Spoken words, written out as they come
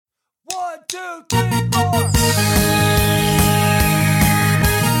1, 2, 3, 4.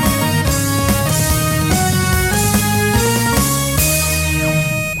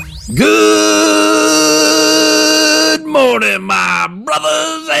 Good morning, my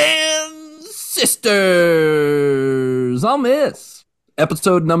brothers and sisters. On this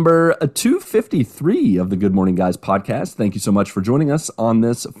episode number 253 of the Good Morning Guys podcast. Thank you so much for joining us on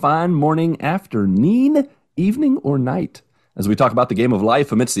this fine morning, afternoon, evening, or night as we talk about the game of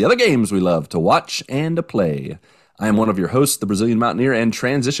life amidst the other games we love to watch and to play. I am one of your hosts, the Brazilian Mountaineer and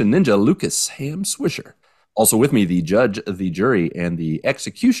Transition Ninja, Lucas Ham Swisher. Also with me, the judge, the jury, and the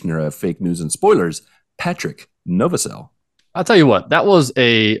executioner of fake news and spoilers, Patrick Novosel. I'll tell you what, that was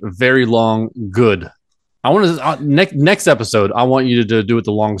a very long good. I want to next episode. I want you to do it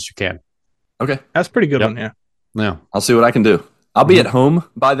the longest you can. Okay, that's pretty good one. Yeah. I'll see what I can do. I'll be at home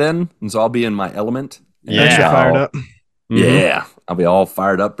by then, and so I'll be in my element. Yeah, fired up. Yeah, I'll be all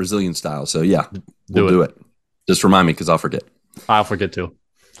fired up Brazilian style. So yeah, we'll do it. Just remind me because I'll forget. I'll forget too.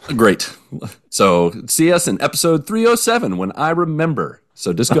 Great. So see us in episode 307 when I remember.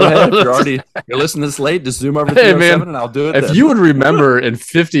 So just go ahead. If you're listening this late, just zoom over to 307 and I'll do it. If then. you would remember in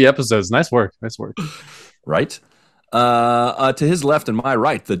 50 episodes, nice work. Right. To his left and my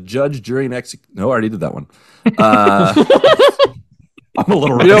right, the judge, jury, and No, I already did that one. I'm a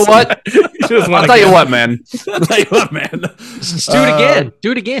little. You know what? I'll tell you what, man. Just do it again.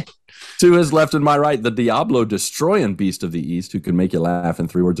 Do it again. To his left and my right, the Diablo destroying beast of the East, who can make you laugh in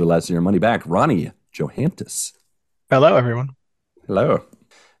 3 words or less and your money back, Ronnie Johantis. Hello, everyone. Hello.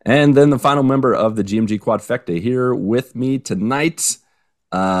 And then the final member of the GMG Quadfecta here with me tonight.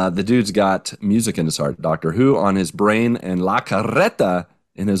 The dude's got music in his heart, Doctor Who on his brain, and La Carreta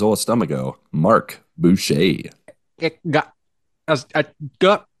in his old stomacho, Mark Boucher.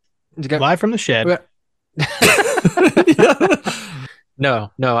 Live from the shed.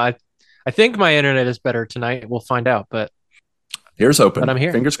 No, I think my internet is better tonight. We'll find out, but here's hoping. But I'm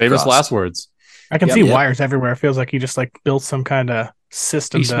here. Fingers Famous crossed. last words. I can see wires everywhere. It feels like you just built some kind of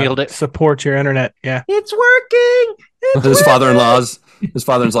system to support your internet. Yeah, it's working. His father-in-law's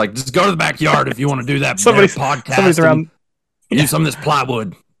like, just go to the backyard if you want to do that. Somebody's around. Use some of this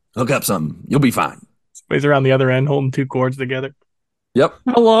plywood. Hook up something. You'll be fine. Somebody's around the other end holding 2 cords together. Yep.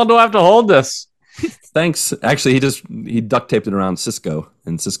 How long do I have to hold this? Thanks. Actually, he duct taped it around Cisco,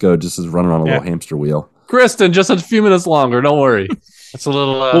 and Cisco just is running on a little hamster wheel. Kristen, just a few minutes longer. Don't worry. That's a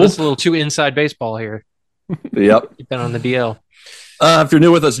little too inside baseball here. Yep. You've been on the DL. If you're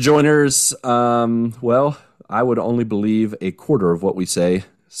new with us, joiners, well, I would only believe a quarter of what we say.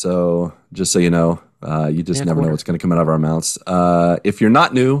 So just so you know, you just never know what's going to come out of our mouths. If you're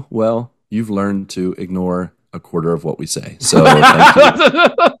not new, well, you've learned to ignore a quarter of what we say. So thank you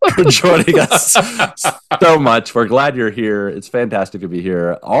for joining us so much. We're glad you're here. It's fantastic to be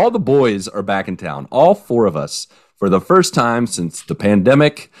here. All the boys are back in town. All 4 of us for the first time since the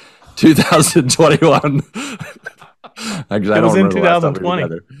pandemic, 2021. Actually, it was in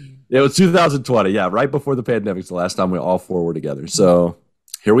 2020. It was 2020. Yeah, right before the pandemic. It's the last time we all 4 were together. So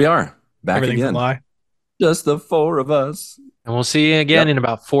here we are, back Everything's again. A lie. Just the 4 of us. And we'll see you again in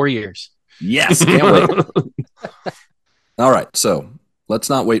about 4 years. Yes, can't wait. All right, so let's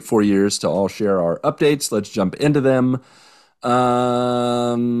not wait 4 years to all share our updates. Let's jump into them. You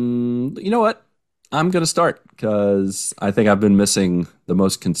know what? I'm going to start because I think I've been missing the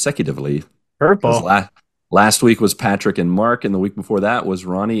most consecutively. Purple. Last week was Patrick and Mark, and the week before that was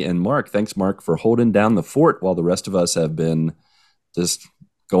Ronnie and Mark. Thanks, Mark, for holding down the fort while the rest of us have been just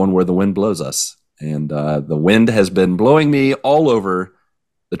going where the wind blows us. And the wind has been blowing me all over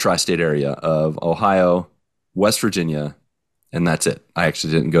the tri-state area of Ohio, West Virginia, and that's it. I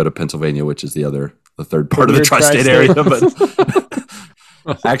actually didn't go to Pennsylvania, which is the third part of the tri-state area.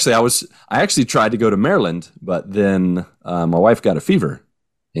 But actually, I actually tried to go to Maryland, but then my wife got a fever,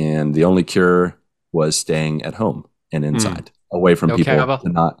 and the only cure was staying at home and inside, away from people.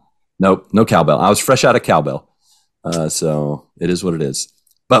 Cowbell? No cowbell. I was fresh out of cowbell, so it is what it is.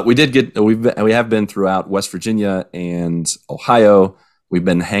 But we have been throughout West Virginia and Ohio. We've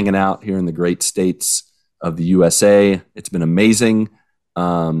been hanging out here in the great states of the USA. It's been amazing.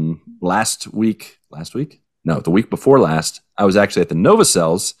 The week before last, I was actually at the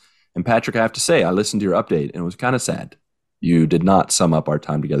Novosels. And Patrick, I have to say, I listened to your update, and it was kind of sad. You did not sum up our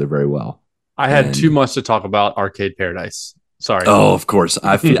time together very well. I had too much to talk about Arcade Paradise. Sorry. Oh, of course.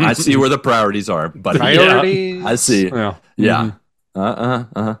 I see where the priorities are. But priorities. Yeah, I see. Yeah. Yeah.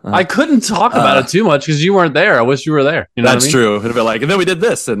 I couldn't talk about it too much because you weren't there. I wish you were there. You know that's what I mean? true. It'd be like, and then we did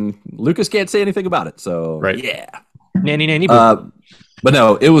this, and Lucas can't say anything about it. So, right. Yeah. Nanny, boo. But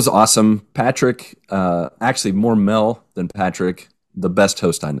no, it was awesome. Patrick, actually more Mel than Patrick, the best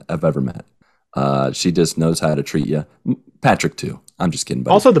host I've ever met. She just knows how to treat you. Patrick too. I'm just kidding.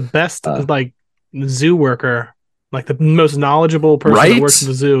 Buddy. Also, the best like zoo worker, like the most knowledgeable person that works at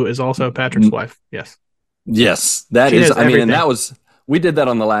the zoo, is also Patrick's wife. Yes, that is. I mean, and that was. We did that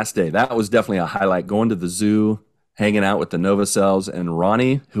on the last day. That was definitely a highlight. Going to the zoo, hanging out with the Novocells, and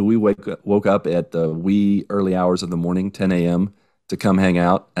Ronnie, who we woke up at the wee early hours of the morning, 10 a.m. to come hang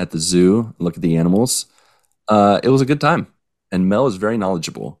out at the zoo, look at the animals. It was a good time, and Mel is very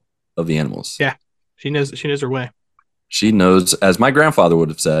knowledgeable of the animals. Yeah, she knows her way. She knows, as my grandfather would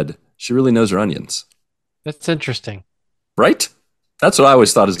have said, she really knows her onions. That's interesting, right? That's what I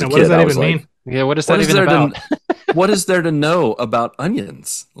always thought as a kid. What does that even mean? Yeah, what is that even about? What is there to know about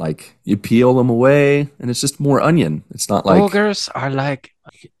onions? Like, you peel them away, and it's just more onion. It's not like ogres are like.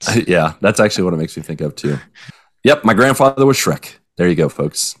 Yeah, that's actually what it makes me think of too. Yep, my grandfather was Shrek. There you go,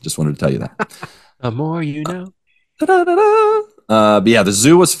 folks. Just wanted to tell you that. The more you know. But yeah, the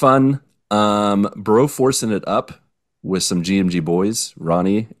zoo was fun. Bro forcing it up with some GMG boys: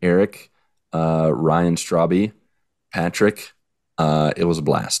 Ronnie, Eric, Ryan Straube, Patrick. It was a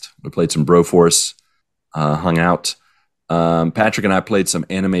blast. We played some Broforce, hung out. Patrick and I played some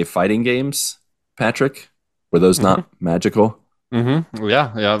anime fighting games. Patrick, were those not magical? Mm-hmm.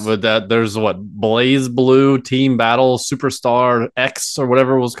 Yeah. But there's Blaze Blue, Team Battle, Superstar X, or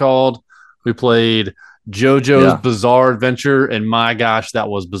whatever it was called. We played JoJo's Bizarre Adventure, and my gosh, that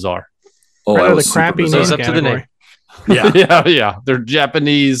was bizarre. Oh, that was the crappy name up to the name. Yeah. They're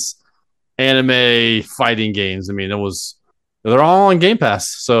Japanese anime fighting games. I mean, they're all on Game Pass.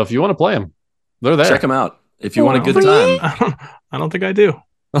 So if you want to play them, they're there. Check them out. If you want a good time. I don't think I do.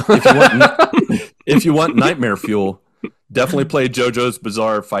 If you want nightmare fuel, definitely play JoJo's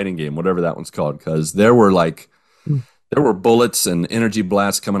Bizarre Fighting Game, whatever that one's called, because there were bullets and energy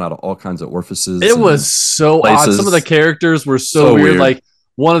blasts coming out of all kinds of orifices. It was so odd. Some of the characters were so weird. Like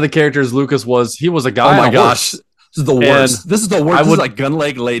one of the characters, Lucas, he was a guy. Oh my gosh. This is the worst. This is like Gun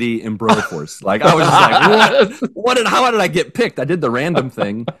Leg Lady in Broforce. Like, I was just like, how did I get picked? I did the random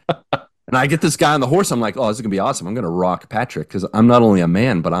thing. And I get this guy on the horse. I'm like, oh, this is going to be awesome. I'm going to rock Patrick because I'm not only a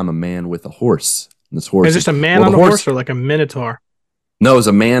man, but I'm a man with a horse. And this horse is just a man on a horse or like a minotaur? No, it's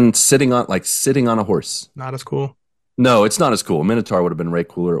a man sitting on a horse. Not as cool. No, it's not as cool. A minotaur would have been way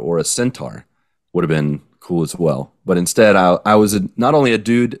cooler, or a centaur would have been cool as well. But instead, I was not only a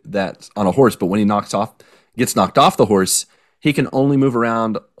dude that's on a horse, but when he gets knocked off the horse, he can only move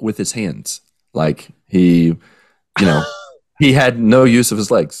around with his hands. Like he had no use of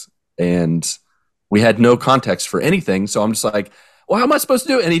his legs, and we had no context for anything. So I'm just like, well, how am I supposed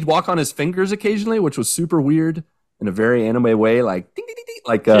to do it? And he'd walk on his fingers occasionally, which was super weird in a very anime way. Like, ding, ding, ding, ding,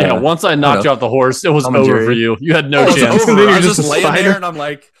 like once I knocked you off the horse, it was over for you. You had no chance. I was just laying there, and I'm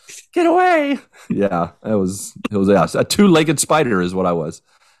like, get away. Yeah, it was a two-legged spider is what I was.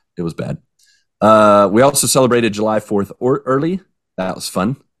 It was bad. We also celebrated July 4th early. That was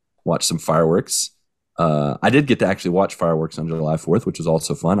fun. Watched some fireworks. I did get to actually watch fireworks on July 4th, which was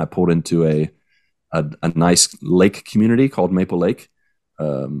also fun. I pulled into a nice lake community called Maple Lake,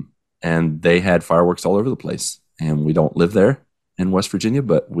 and they had fireworks all over the place. And we don't live there in West Virginia,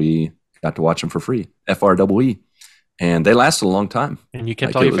 but we got to watch them for free, FREE. And they lasted a long time. And you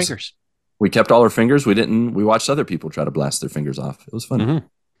kept all your fingers. We kept all our fingers. We watched other people try to blast their fingers off. It was fun. Mm-hmm.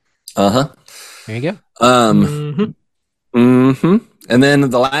 Uh-huh. There you go. And then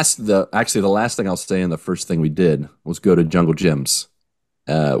the last thing I'll say, and the first thing we did was go to Jungle Gyms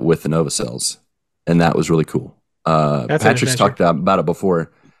with the Novocells, and that was really cool. Patrick's talked about it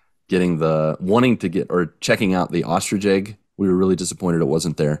before, wanting to get or checking out the ostrich egg. We were really disappointed it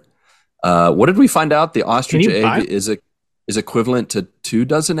wasn't there. What did we find out? The ostrich egg is equivalent to 2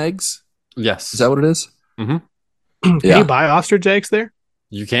 dozen eggs. Yes, is that what it is? Mm-hmm. Can you buy ostrich eggs there?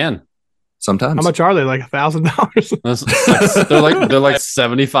 You can. Sometimes. How much are they? Like $1,000? They're like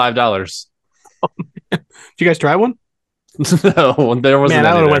 $75. Oh, did you guys try one? No, there wasn't. Man,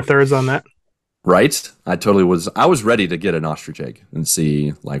 I would have went thirds on that. Right? I totally was. I was ready to get an ostrich egg and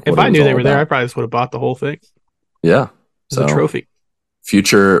see like. If I knew they were there, I probably just would have bought the whole thing. Yeah, as a trophy.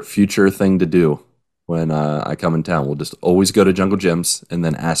 Future thing to do when I come in town. We'll just always go to Jungle Gyms and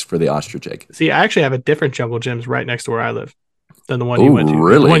then ask for the ostrich egg. See, I actually have a different Jungle Gyms right next to where I live than the one you went to.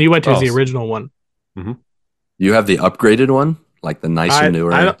 Really? The one you went to is the original one. Mm-hmm. You have the upgraded one, like the nicer,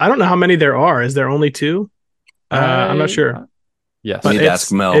 newer. I don't know how many there are. Is there only 2? I'm not sure. Yes, we need to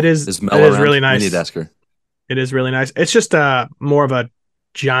ask Mel. It is really nice. We need to ask her. It is really nice. It's just more of a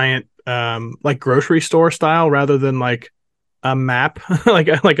giant like grocery store style rather than like a map, like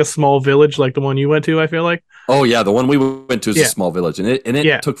a small village like the one you went to. I feel like. Oh yeah, the one we went to is a small village, and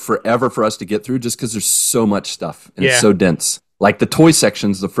it took forever for us to get through just because there's so much stuff and it's so dense. Like the toy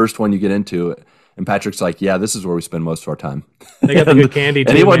section's the first one you get into, and Patrick's like, "Yeah, this is where we spend most of our time." They got the good candy too.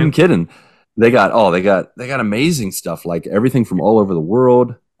 And he wasn't man. kidding. They got amazing stuff, like everything from all over the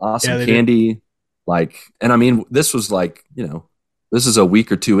world, awesome Yeah, they candy. Like, and I mean, this was like, this is a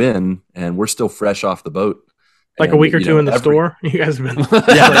week or two in, and we're still fresh off the boat. Like a And, week or two in the store. You guys have been.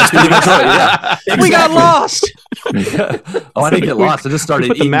 Yeah, that's pretty much right. Yeah, We got lost. Oh, I didn't get lost. I just started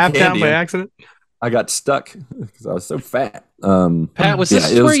Put the eating map down candy. by accident. I got stuck because I was so fat. Pat, was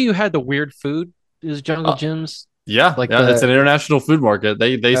this where you had the weird food? Is Jungle Gyms? Yeah, it's an international food market.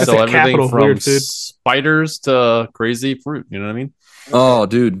 They That's sell a everything capital from weird food. spiders to crazy fruit. You know what I mean? Oh,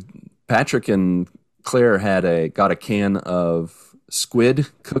 dude, Patrick and Claire got a can of squid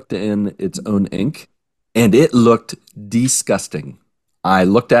cooked in its own ink, and it looked disgusting. I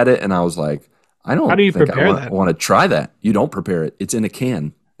looked at it and I was like, I don't How do you think prepare I that? want to try that. You don't prepare it. It's in a can.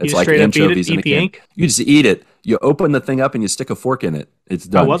 You It's just like straight up anchovies eat in a the can. ink? You just eat it. You open the thing up and you stick a fork in it. It's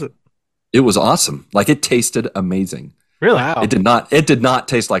done. How was it? It was awesome. Like it tasted amazing. Really? Wow. It did not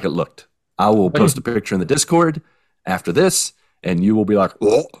taste like it looked. I will post a picture in the Discord after this, and you will be like,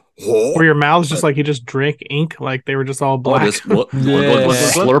 oh. Were your mouths just like you just drink ink, like they were just all black? Just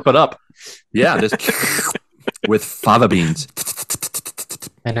Slurp it up. yeah, just with fava beans.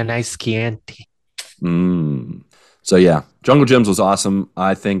 And a nice Chianti. So yeah, Jungle Gyms was awesome.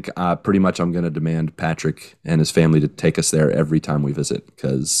 I think pretty much I'm going to demand Patrick and his family to take us there every time we visit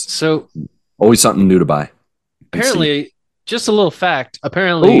because So always something new to buy. apparently, just a little fact.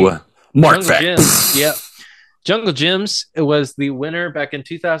 Apparently, Ooh, Mark Jungle fact. Gyms, yep. Jungle Gyms was the winner back in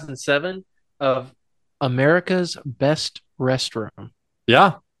 2007 of America's Best Restroom.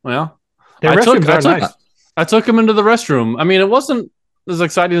 Yeah, well, Their restrooms are nice. I took him into the restroom. I mean, it wasn't as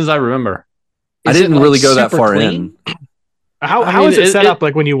exciting as I remember. I Is it, didn't like, really go that super far clean? in. How is it set up?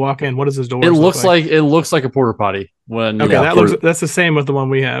 Like when you walk in, what does his door? It looks like a porta potty. When Okay, Yeah, that's the same with the one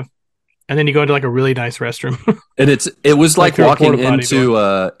we have. And then you go into like a really nice restroom. And it was like through a walking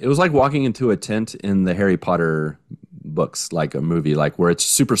porta-potty into a tent in the Harry Potter books, like a movie, like where it's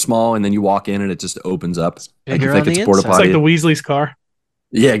super small and then you walk in and it just opens up. Like bigger you think on it's the a porta inside. It's like potty. the Weasley's car.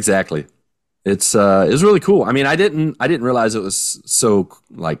 Yeah, exactly. It's really cool. I mean, I didn't realize it was so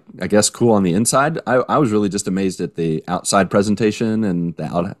like I guess cool on the inside. I was really just amazed at the outside presentation and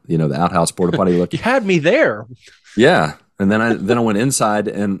the outhouse porta potty look. You had me there. Yeah, and then I went inside,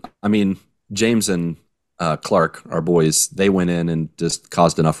 and I mean James and Clark, our boys, they went in and just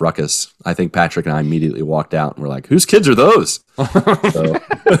caused enough ruckus. I think Patrick and I immediately walked out and were like, "Whose kids are those? So,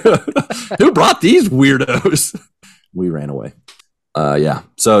 who brought these weirdos?" We ran away. Yeah.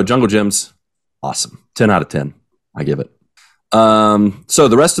 So Jungle Gyms, awesome. 10 out of 10. I give it. So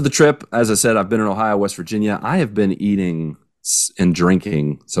the rest of the trip, as I said, I've been in Ohio, West Virginia. I have been eating and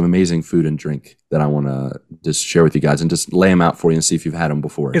drinking some amazing food and drink that I want to just share with you guys and just lay them out for you and see if you've had them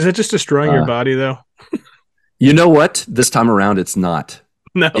before. Is it just destroying your body though? You know what? This time around, it's not.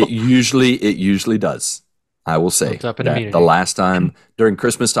 No. It usually does. I will say Built up an that immunity. the last time during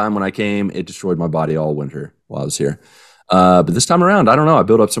Christmas time when I came, it destroyed my body all winter while I was here. But this time around, I don't know. I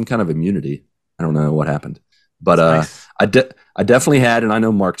built up some kind of immunity. I don't know what happened, but Nice. I definitely had, and I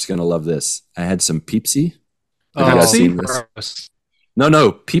know Mark's gonna love this. I had some Peepsy. Have you guys seen this? Gross. No,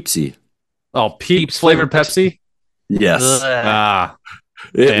 Peepsy. Oh, Peeps flavored flavored Pepsi. Yes, Ugh. Ah,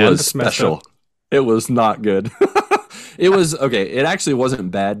 it Damn. was That's messed special. up. It was not good. It was okay. It actually wasn't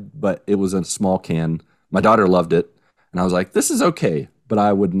bad, but it was a small can. My daughter loved it, and I was like, "This is okay," but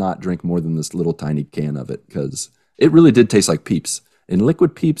I would not drink more than this little tiny can of it because it really did taste like Peeps. And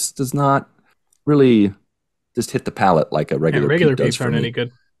liquid Peeps does not really just hit the palate like a And regular regular Peep does peeps for aren't me. any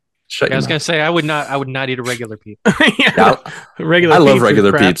good. Shut I was your gonna mouth. say I would not eat a regular peep. Yeah. Regular I love peeps is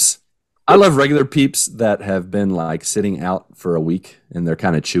regular crap. Peeps. I love regular Peeps that have been like sitting out for a week and they're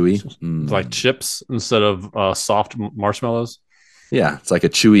kind of chewy. like chips instead of soft marshmallows. Yeah, it's like a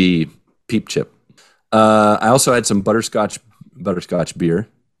chewy Peep chip. I also had some butterscotch beer,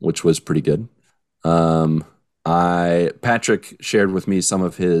 which was pretty good. Patrick shared with me some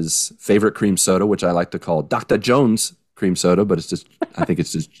of his favorite cream soda, which I like to call Dr. Jones cream soda, but I think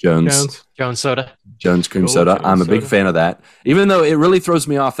it's just Jones Jones soda. cream Cool, soda. Jones I'm a big soda. fan of that, even though it really throws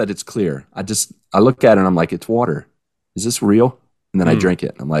me off that it's clear. I look at it and I'm like, it's water. Is this real? And then I drink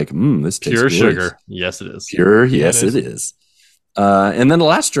it. And I'm like, this tastes Pure glorious. sugar. Yes, it is. Pure, Yeah, yes, it it is. And then the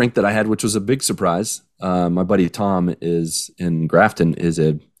last drink that I had, which was a big surprise, my buddy Tom is in Grafton, is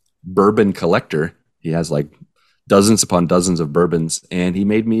a bourbon collector. He has like dozens upon dozens of bourbons, and he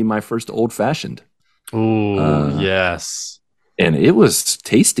made me my first old fashioned, Ooh, yes. and it was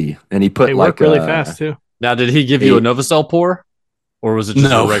tasty. And he put They like work really fast too. Now, did he give you a Novacell pour, or was it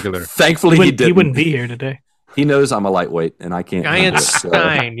just a regular? Thankfully, he He didn't. wouldn't be here today. He knows I'm a lightweight, and I can't Giant handle it, so.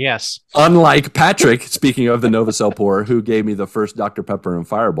 Stein, yes. Unlike Patrick, speaking of the Novacell pour, who gave me the first Dr. Pepper and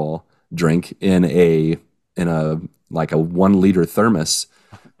Fireball drink in a 1 liter thermos.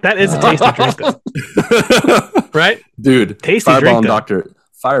 That is a tasty drink, though. Right? Dude, Tasty Fireball drink, and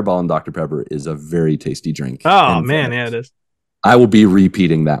Fireball and Dr. Pepper is a very tasty drink. Oh, And man, yeah, it is. I will be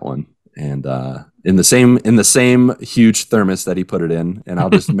repeating that one. And in the same huge thermos that he put it in, and I'll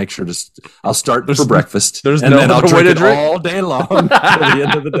just make sure I'll start for breakfast. There's and no then I'll other way drink to it drink. all day long till the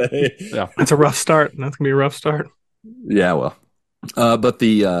end of the day. Yeah. That's a rough start. That's gonna be a rough start. Yeah, well, but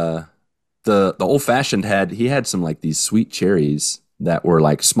the old fashioned had some like these sweet cherries that were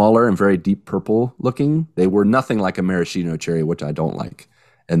like smaller and very deep purple looking. They were nothing like a maraschino cherry, which I don't like.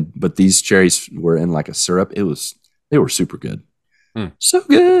 But these cherries were in like a syrup. They were super good. So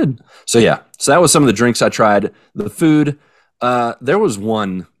good. So yeah. So that was some of the drinks I tried. The food, there was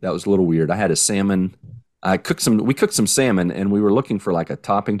one that was a little weird. I had a salmon. We cooked some salmon, and we were looking for like a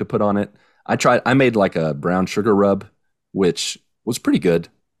topping to put on it. I made like a brown sugar rub, which was pretty good,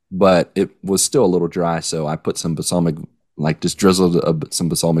 but it was still a little dry. So I put some balsamic, like just drizzled some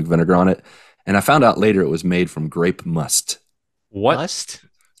balsamic vinegar on it. And I found out later it was made from grape must. What? Must?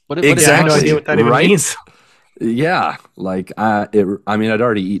 What Yeah, I have no Exactly. idea what that even Right? means. Yeah, like I'd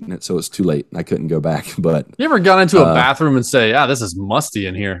already eaten it, so it was too late. I couldn't go back. But You ever gone into a bathroom and say, "Ah, this is musty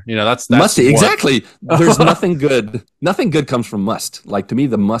in here"? You know, that's musty, what- exactly. There's nothing good. Nothing good comes from must. Like to me,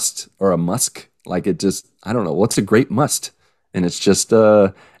 the must or a musk, like it just, I don't know. What's a grape must? And it's just,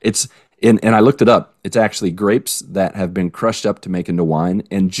 and I looked it up. It's actually grapes that have been crushed up to make into wine,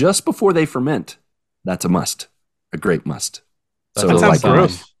 and just before they ferment, that's a must, a grape must. That So sounds like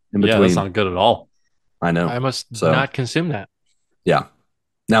gross. in Yeah, between, that's not good at all. I know. I must So- not consume that. Yeah.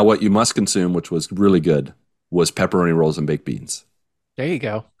 Now, what you must consume, which was really good, was pepperoni rolls and baked beans. There you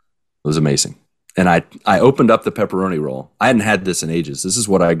go. It was amazing. And I opened up the pepperoni roll. I hadn't had this in ages. This is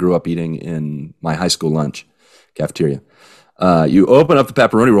what I grew up eating in my high school lunch cafeteria. You open up the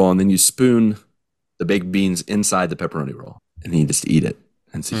pepperoni roll and then you spoon the baked beans inside the pepperoni roll. And then you just eat it.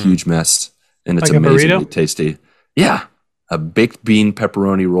 And it's a huge mess. And it's Like a amazingly burrito? tasty. Yeah. A baked bean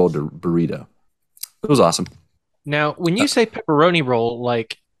pepperoni roll burrito. It was awesome. Now, when you say pepperoni roll,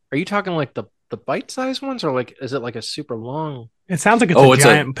 like, are you talking like the bite-sized ones, or like is it like a super long? It sounds like it's Oh, a it's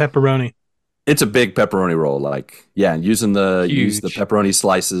giant pepperoni. It's a big pepperoni roll. Like, yeah, using use the Huge. pepperoni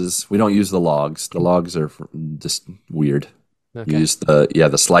slices. We don't use the logs. The logs are just weird. Okay. Use the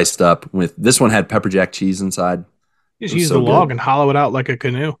sliced up with this one had pepper jack cheese inside. You just It was use so the log good. and hollow it out like a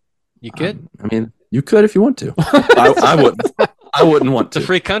canoe. You could. I mean, you could if you want to. I wouldn't. I wouldn't want It's a to.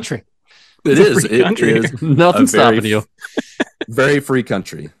 free country. It It's a is. free It country. is Nothing's a very- stopping you. very free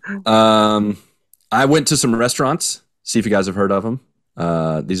country. I went to some restaurants. See if you guys have heard of them.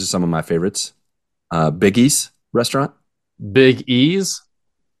 These are some of my favorites. Biggie's restaurant. Big E's.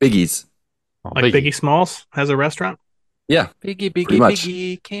 Biggie's. Oh, Like Biggie Smalls has a restaurant. Yeah. Biggie, Pretty biggie, much.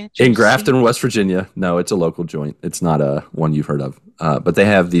 biggie. Can't you In see? Grafton, West Virginia. No, it's a local joint. It's not a one you've heard of. But they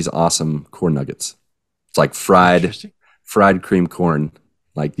have these awesome corn nuggets. It's like Interesting. fried cream corn.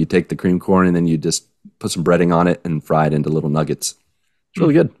 Like you take the cream corn and then you just put some breading on it and fry it into little nuggets. It's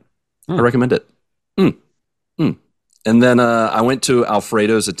really good. I recommend it. And then I went to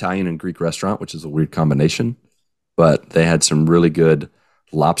Alfredo's Italian and Greek restaurant, which is a weird combination. But they had some really good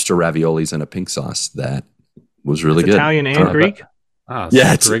lobster raviolis in a pink sauce that was really It's good. Italian I and don't know. Greek.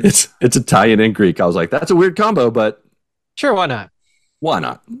 Yeah, Greek. it's Italian and Greek. I was like, that's a weird combo, but Sure, why not? why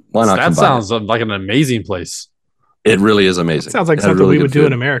not? Why not? That combine sounds like an amazing place. it? It really is amazing. Sounds like It had something really we good would do food.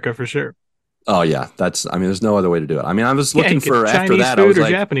 in America for sure. Oh yeah, there's no other way to do it. I mean, I was Yeah, looking you get for after Chinese that. I food was or like,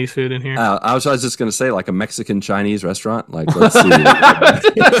 Japanese food in here. I was just gonna say like a Mexican Chinese restaurant. Like, let's see.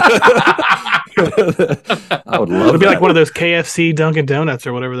 I would love It'll be that. like one of those KFC, Dunkin' Donuts,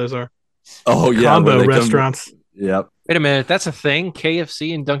 or whatever those are. oh yeah, where Combo they come- restaurants. Yep. Wait a minute, that's a thing?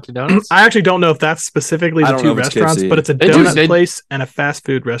 KFC and Dunkin' Donuts? I actually don't know if that's specifically I the don't two know if it's restaurants, KFC. but it's a They do- donut they- place and a fast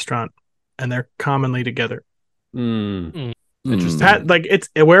food restaurant, and they're commonly together. Mm, Interesting. That like it's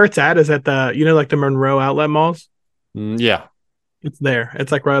where it's at is at the like the Monroe outlet malls. yeah. It's there.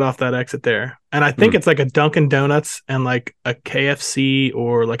 It's like right off that exit there. And I think Hmm. it's like a Dunkin' Donuts and like a KFC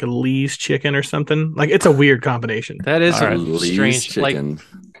or like a Lee's chicken or something. Like it's a weird combination. That is All right. Lee's strange. chicken.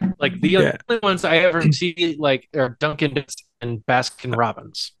 Like the Yeah. only ones I ever see like are Dunkin' Donuts and Baskin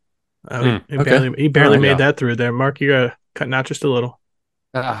Robbins. He Okay. he barely Oh, made yeah. that through there. Mark, you gotta cut out just a little.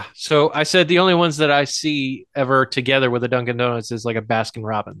 So I said the only ones that I see ever together with a Dunkin' Donuts is like a Baskin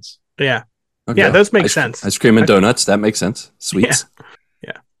Robbins. Yeah. Okay. Yeah, those make Ice- sense. Ice cream and donuts. That makes sense. Sweets.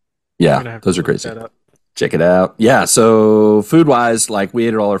 Yeah. I'm Yeah. gonna have Those to are look crazy. that up. Check it out. Yeah. So food wise, like we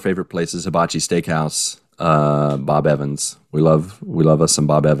ate at all our favorite places. Hibachi Steakhouse. Bob Evans. We love us some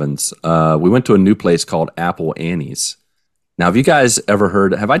Bob Evans. We went to a new place called Apple Annie's. Now, have you guys ever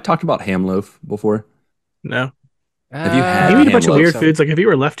heard? Have I talked about ham loaf before? No. Have you had You eat a bunch ham of weird loaf? foods. Like if you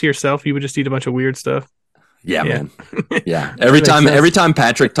were left to yourself, you would just eat a bunch of weird stuff. Yeah, Yeah. man. Yeah. That makes sense. Every time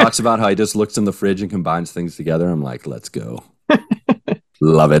Patrick talks about how he just looks in the fridge and combines things together, I'm like, let's go.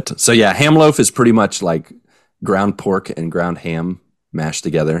 Love it. So yeah, ham loaf is pretty much like ground pork and ground ham mashed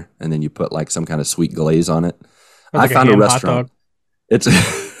together, and then you put like some kind of sweet glaze on it. Or like I found a ham hot restaurant. dog. It's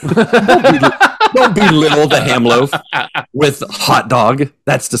don't belittle the ham loaf with hot dog. That's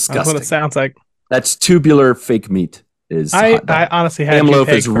That's disgusting. what it sounds like. That's tubular fake meat. Is I hot dog. honestly had Ham you loaf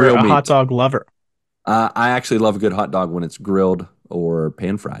pegged is for real a meat. hot dog lover. I actually love a good hot dog when it's grilled or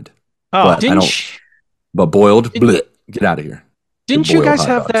pan fried. Oh, But I Didn't don't- sh- But boiled, Didn't- bleh, get out of here. didn't you boiled guys hot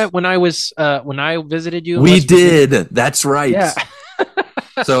have dogs. that when I visited you? in We West Virginia? did. That's right. Yeah.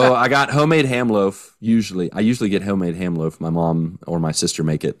 So I got homemade ham loaf. I usually get homemade ham loaf. My mom or my sister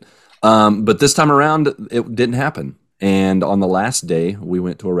make it. But this time around, it didn't happen. And on the last day, we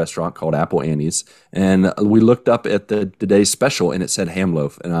went to a restaurant called Apple Annie's, and we looked up at the today's special, and it said ham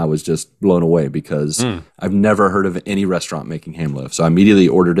loaf, and I was just blown away because I've never heard of any restaurant making ham loaf. So I immediately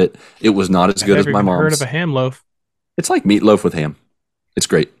ordered it. It was not as good as I've my never even heard mom's. of a ham loaf. It's like meatloaf with ham. It's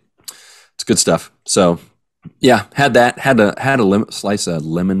great. It's good stuff. So yeah, had that. Had a slice of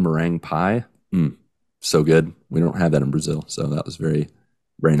lemon meringue pie. So good. We don't have that in Brazil, so that was very,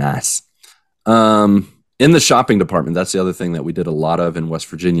 very nice. In the shopping department, that's the other thing that we did a lot of in West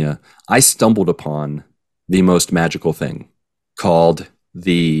Virginia. I stumbled upon the most magical thing called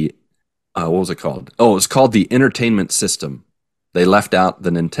the what was it called? Oh, it was called the entertainment system. They left out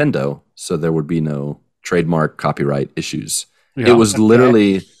the Nintendo, so there would be no trademark copyright issues. Yeah. It was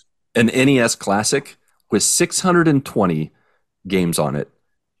literally an NES classic with 620 games on it.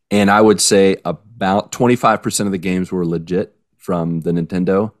 And I would say about 25% of the games were legit from the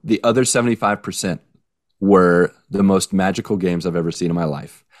Nintendo. The other 75% were the most magical games I've ever seen in my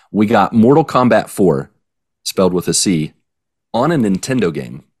life. We got Mortal Kombat 4, spelled with a C, on a Nintendo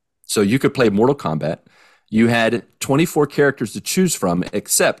game. So you could play Mortal Kombat. You had 24 characters to choose from,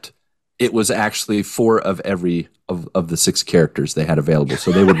 except it was actually 4 of every of the 6 characters they had available.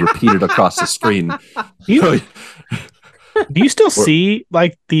 So they would repeat it across the screen. Do you still see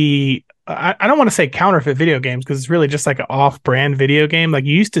like the I don't want to say counterfeit video games because it's really just like an off-brand video game. Like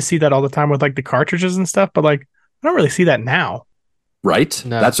you used to see that all the time with like the cartridges and stuff, but like I don't really see that now. Right?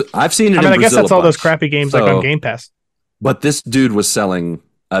 No. That's I've seen it I mean, in I guess Brazil that's a all those bunch. crappy games like So- on Game Pass. But this dude was selling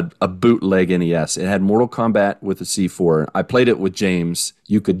a bootleg NES. It had Mortal Kombat with a C4. I played it with James.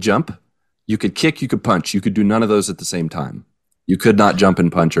 You could jump, you could kick, you could punch. You could do none of those at the same time. You could not jump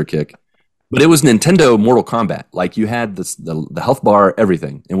and punch or kick. But it was Nintendo Mortal Kombat. Like you had the health bar,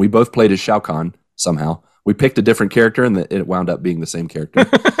 everything. And we both played as Shao Kahn somehow. We picked a different character and it wound up being the same character.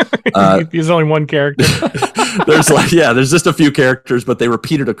 There's only one character. there's just a few characters, but they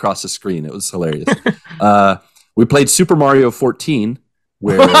repeated across the screen. It was hilarious. We played Super Mario 14,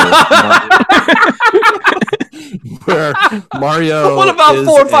 where Mario. What about is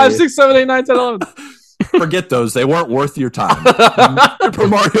 4, 5, 6, 7, 8, 9, 10, 11? Forget those; they weren't worth your time. Super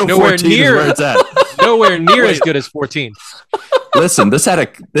Mario Nowhere 14 near. is where it's at. Nowhere near as good as 14. Listen, this had a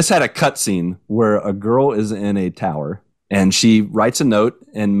cutscene where a girl is in a tower and she writes a note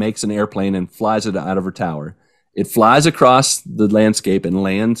and makes an airplane and flies it out of her tower. It flies across the landscape and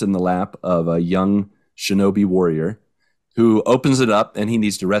lands in the lap of a young shinobi warrior who opens it up and he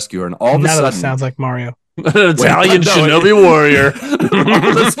needs to rescue her. And all of a None of sudden, this sounds like Mario. Italian no, shinobi warrior.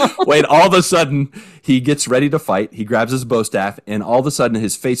 all of a sudden, he gets ready to fight. He grabs his bow staff, and all of a sudden,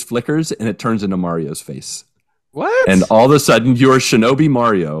 his face flickers, and it turns into Mario's face. What? And all of a sudden, you're Shinobi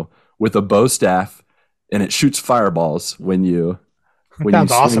Mario with a bow staff, and it shoots fireballs when you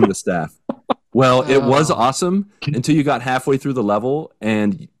Sounds swing awesome. the staff. Well, it was Oh. awesome until you got halfway through the level,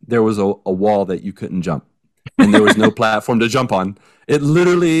 and there was a wall that you couldn't jump, and there was no platform to jump on. It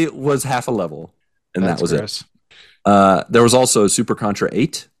literally was half a level, and That's that was it. gross. There was also Super Contra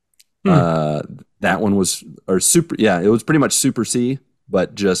 8. That one was, it was pretty much Super C,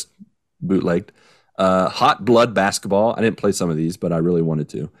 but just bootlegged. Hot Blood Basketball. I didn't play some of these, but I really wanted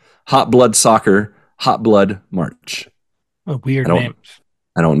to. Hot Blood Soccer, Hot Blood March. A weird I don't- name.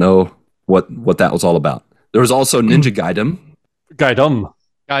 I don't know what that was all about. There was also Ninja Gaiden. Gaidum.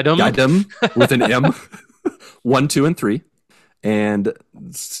 Gaiden with an M. 1, 2, and 3. And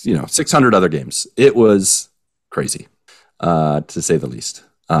 600 other games. It was crazy, to say the least.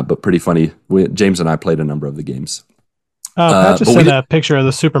 But pretty funny. James and I played a number of the games. Pat just but we sent a picture of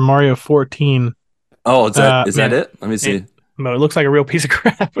the Super Mario 14. Oh, is that Yeah. it? Let me see. It looks like a real piece of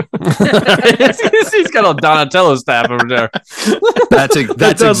crap. He's got a Donatello staff over there. That's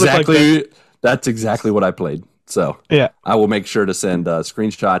does look like that's exactly what I played. So Yeah. I will make sure to send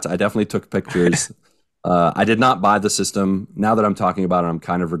screenshots. I definitely took pictures. I did not buy the system. Now that I'm talking about it, I'm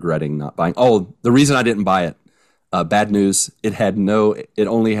kind of regretting not buying. Oh, the reason I didn't buy it, bad news. It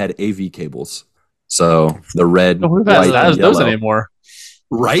only had AV cables. So the red, Who white, has and those yellow. anymore?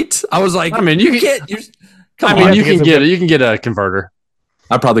 Right? I was like, I mean, you can get a converter.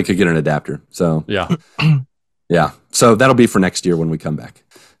 I probably could get an adapter. So Yeah. yeah. So that'll be for next year when we come back.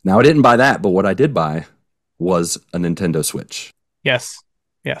 Now I didn't buy that, but what I did buy was a Nintendo Switch. Yes.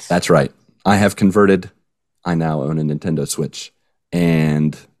 That's right. I have converted. I now own a Nintendo Switch,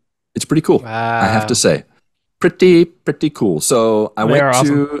 and it's pretty cool. Wow. I have to say, pretty cool. So I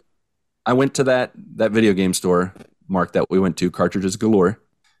went to that video game store, Mark, that we went to, Cartridges Galore,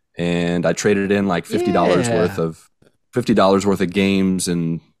 and I traded in like $50 worth of games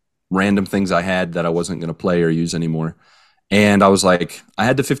and random things I had that I wasn't going to play or use anymore. And I was like, I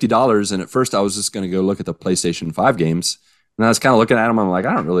had the $50, and at first I was just going to go look at the PlayStation 5 games, and I was kind of looking at them. I'm like,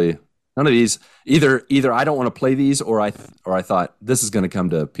 I don't really. None of these either I don't want to play these, or I thought this is going to come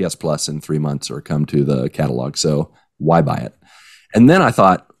to PS Plus in 3 months or come to the catalog, so why buy it? And then I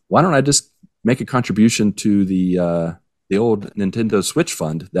thought, why don't I just make a contribution to the old Nintendo Switch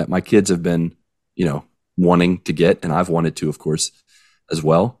fund that my kids have been, wanting to get, and I've wanted to, of course, as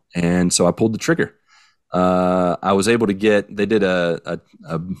well. And so I pulled the trigger. I was able to get. They did I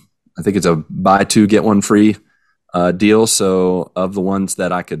think it's a buy two get one free deal. So of the ones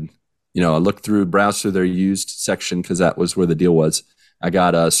that I could. I looked browsed through their used section because that was where the deal was. I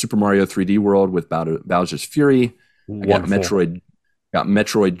got Super Mario 3D World with Bowser's Fury. Wonderful. I got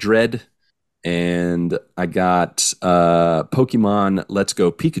Metroid Dread, and I got Pokemon Let's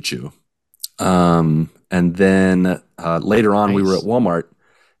Go Pikachu. And then later on, we were at Walmart,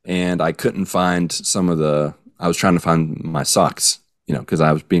 and I couldn't find I was trying to find my socks, because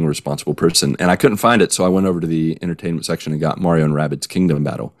I was being a responsible person, and I couldn't find it. So I went over to the entertainment section and got Mario and Rabbids Kingdom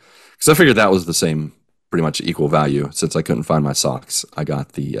Battle. Because I figured that was the same, pretty much equal value. Since I couldn't find my socks, I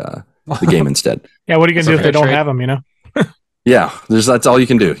got the game instead. Yeah, what are you going to do if they don't have them, Yeah, that's all you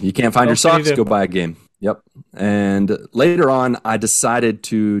can do. You can't find your What can you socks, do? go buy a game. Yep. And later on, I decided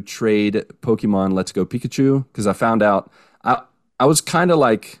to trade Pokemon Let's Go Pikachu because I found out I was kind of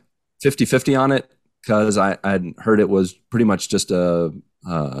like 50-50 on it because I'd heard it was pretty much just not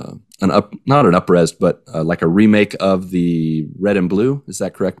an up-res, but like a remake of the Red and Blue. Is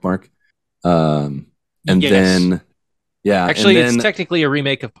that correct, Mark? And Yes. then, yeah. Actually, and then, it's technically a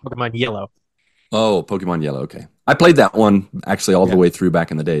remake of Pokemon Yellow. Oh, Pokemon Yellow. Okay. I played that one actually all the way through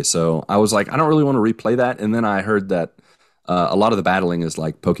back in the day. So I was like, I don't really want to replay that. And then I heard that a lot of the battling is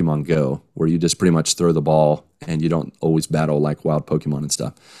like Pokemon Go, where you just pretty much throw the ball and you don't always battle like wild Pokemon and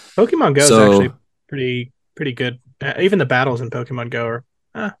stuff. Pokemon Go is actually pretty good. Even the battles in Pokemon Go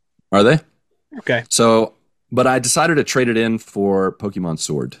Are they? okay. So, but I decided to trade it in for Pokemon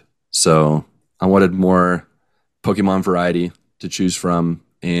Sword. So I wanted more Pokemon variety to choose from,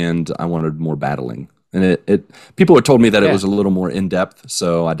 and I wanted more battling. And people had told me that it was a little more in depth,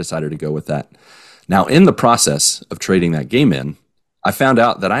 so I decided to go with that. Now, in the process of trading that game in, I found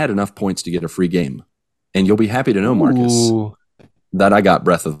out that I had enough points to get a free game, and you'll be happy to know, Marcus, that I got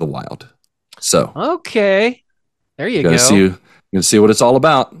Breath of the Wild. So Okay. There you gonna go. see what it's all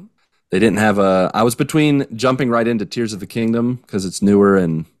about. They didn't have I was between jumping right into Tears of the Kingdom because it's newer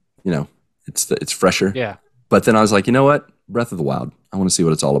and it's fresher. Yeah. But then I was like, you know what? Breath of the Wild. I want to see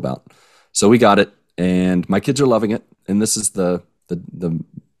what it's all about. So we got it, and my kids are loving it. And this is the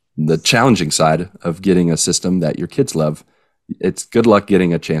challenging side of getting a system that your kids love. It's good luck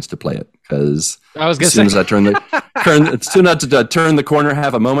getting a chance to play it because I was as going soon to as I turn the corner,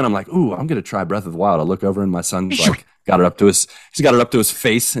 have a moment, I'm like, ooh, I'm gonna try Breath of the Wild. I look over and my son's like, he's got it up to his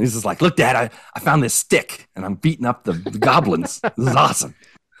face, and he's just like, look, Dad, I found this stick and I'm beating up the goblins. This is awesome.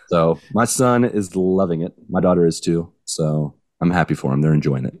 So my son is loving it. My daughter is too. So I'm happy for them. They're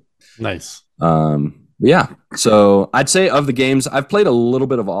enjoying it. Nice. Yeah. So I'd say of the games, I've played a little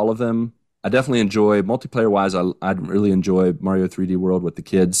bit of all of them. I definitely enjoy multiplayer wise. I really enjoy Mario 3D World with the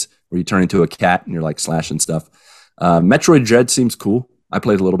kids, where you turn into a cat and you're like slashing stuff. Metroid Dread seems cool. I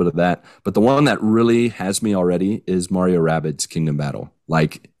played a little bit of that, but the one that really has me already is Mario Rabbids Kingdom Battle.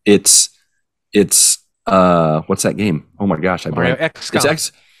 Like it's what's that game? Oh my gosh, Mario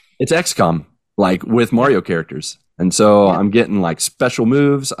XCOM. It's XCOM, like with Mario characters. And so I'm getting like special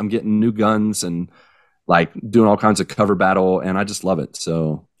moves, I'm getting new guns and like doing all kinds of cover battle, and I just love it.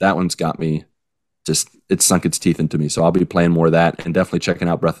 So that one's got me it's sunk its teeth into me. So I'll be playing more of that and definitely checking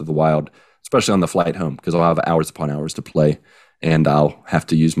out Breath of the Wild especially on the flight home, because I'll have hours upon hours to play, and I'll have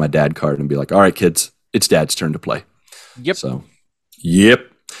to use my dad card and be like, all right, kids, it's dad's turn to play. Yep. So, yep.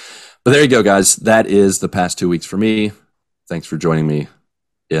 But there you go, guys. That is the past 2 weeks for me. Thanks for joining me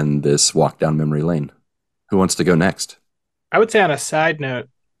in this walk down memory lane. Who wants to go next? I would say on a side note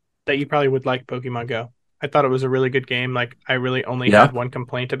that you probably would like Pokemon Go. I thought it was a really good game. Like, I really only had one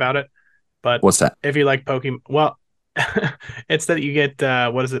complaint about it. But what's that? If you like Pokemon, well, it's that you get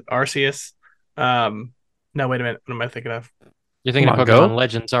what is it, Arceus? No, wait a minute. What am I thinking of? You're thinking of Pokemon Pokemon Go?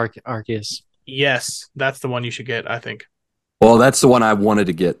 Legends Arceus. Yes, that's the one you should get, I think. Well, that's the one I wanted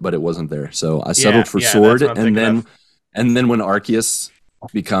to get, but it wasn't there. So I settled for Sword, that's what I'm and thinking then when Arceus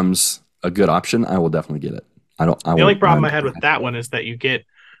becomes a good option, I will definitely get it. The only problem I had with that one is that you get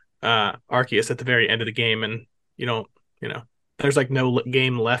Arceus at the very end of the game, and you don't, there's like no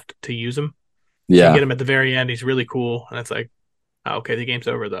game left to use him. So Yeah, you get him at the very end. He's really cool, and it's like, oh, okay, the game's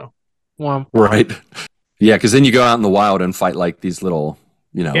over though. Well, right. Yeah, because then you go out in the wild and fight like these little,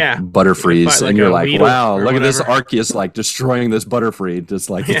 Butterfrees, fight like and you're a like, Weedle wow, or look at this whatever. Arceus like destroying this Butterfree, just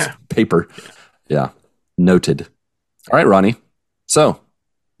like it's Yeah. paper. Yeah, noted. All right, Ronnie. So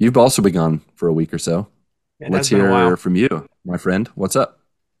you've also been gone for a week or so. It Let's has been a hear while. from you, my friend. What's up?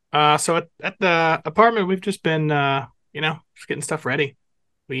 So at the apartment, we've just been, just getting stuff ready.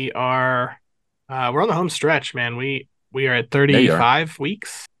 We're on the home stretch, man. We are at 35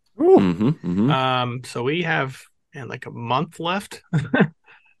 weeks. So we have like a month left.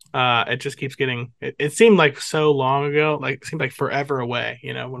 It just keeps getting. It seemed like so long ago, like it seemed like forever away.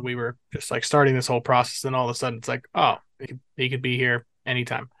 When we were just like starting this whole process, and all of a sudden it's like, oh, he could be here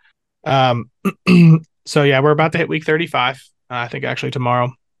anytime. So yeah, we're about to hit week 35. I think actually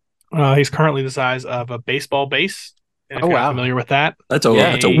tomorrow. He's currently the size of a baseball base. And if you're not familiar with that, That's a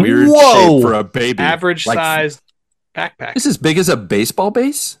Yeah. that's a weird Whoa! shape for a baby. average Like, sized backpack. It's as big as a baseball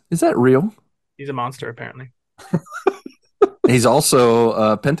base. Is that real? He's a monster, apparently. He's also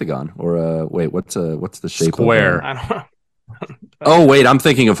a pentagon or what's the shape? Square. Of I don't know. Oh wait, I'm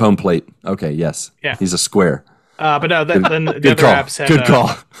thinking of home plate. Okay, yes. Yeah. He's a square. But no, then the Good other call. apps have. Good call.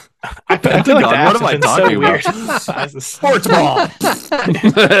 I feel like the Pentagon, apps what am I have been talking so weird. about? Sizes. Sports ball.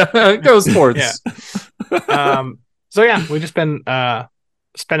 Go sports. So yeah, we've just been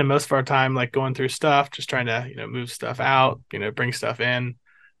spending most of our time like going through stuff, just trying to move stuff out, bring stuff in.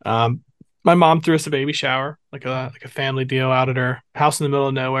 My mom threw us a baby shower, like a family deal out at her house in the middle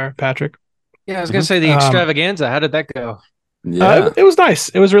of nowhere. Patrick. Yeah, I was gonna say the extravaganza. How did that go? Yeah. It was nice.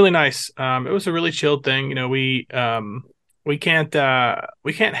 It was really nice. It was a really chilled thing. We can't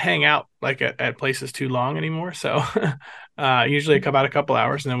hang out like at places too long anymore. So usually about a couple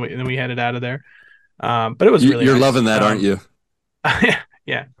hours, and then we headed out of there. But it was really You're nice. loving that, aren't you?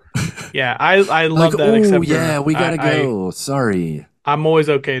 Yeah. I love that. Except yeah, for we gotta go. Sorry. I'm always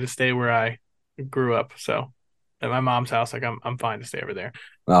okay to stay where I grew up. So at my mom's house, like I'm fine to stay over there.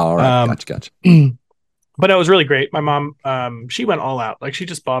 Oh, all right. Gotcha. But it was really great. My mom, she went all out. Like she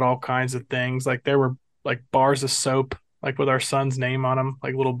just bought all kinds of things. Like there were like bars of soap, like with our son's name on them,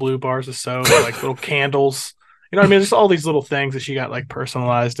 like little blue bars of soap, like little candles. You know what I mean? Just all these little things that she got like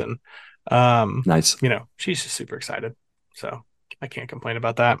personalized, and Nice. she's just super excited. So I can't complain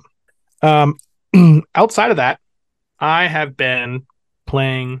about that. Outside of that, I have been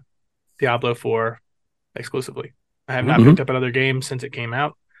playing Diablo 4 exclusively. I have not picked up another game since it came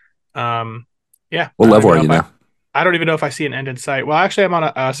out. Yeah. What level are you now? I don't even know if I see an end in sight. Well, actually, I'm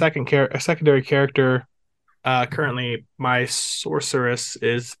on a secondary character. Currently, my sorceress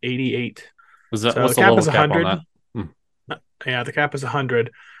is 88. Was that So what's the the cap level is cap on 100. that? Yeah, the cap is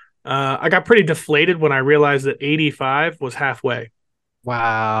 100. I got pretty deflated when I realized that 85 was halfway.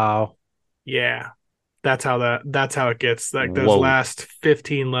 Wow. Yeah, that's how it gets. Like those Whoa. last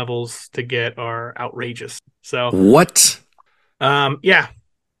 15 levels to get are outrageous. So, What? yeah,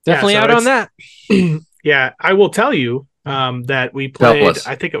 Definitely so out on that. Yeah, I will tell you that we Tell played. us.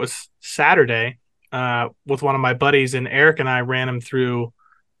 I think it was Saturday with one of my buddies, and Eric and I ran him through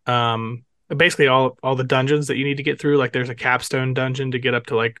basically all the dungeons that you need to get through. Like there's a capstone dungeon to get up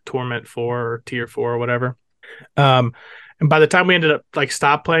to like Torment 4 or Tier 4 or whatever. And by the time we ended up like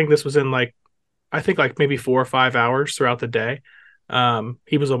stop playing, this was in like I think like maybe 4 or 5 hours throughout the day.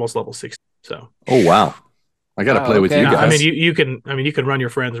 He was almost level 60. So Oh wow. I gotta Wow, play with okay. you no, guys. you can run your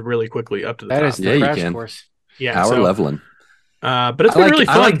friends really quickly up to the That top. is Yeah, the you crash can. course. Yeah, Power so, leveling. but it's been really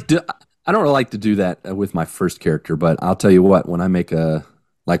fun. I don't really like to do that with my first character, but I'll tell you what, when I make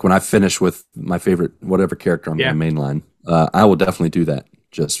when I finish with my favorite, whatever character I'm going to mainline, I will definitely do that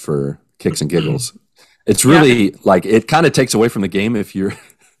just for kicks and giggles. It's really like, it kind of takes away from the game if you're,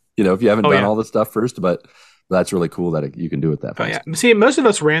 if you haven't done all the stuff first, but That's really cool that you can do it that Oh, fast. yeah. See, most of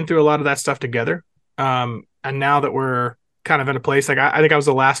us ran through a lot of that stuff together. And now that we're kind of in a place, like I think I was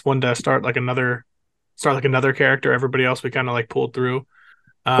the last one to start like another character. Everybody else we kind of like pulled through.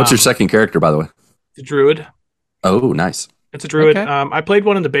 What's your second character, by the way? The druid. Oh, nice. It's a druid. Okay. I played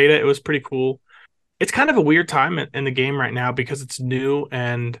one in the beta. It was pretty cool. It's kind of a weird time in the game right now because it's new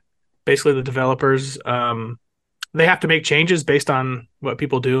and basically the developers they have to make changes based on what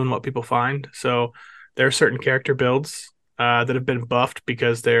people do and what people find. So there are certain character builds that have been buffed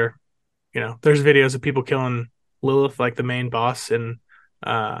because there's videos of people killing Lilith, like the main boss, in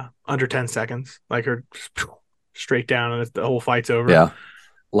under 10 seconds, like her straight down and the whole fight's over. Yeah.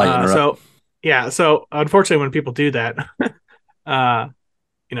 Lighten her up. So unfortunately, when people do that,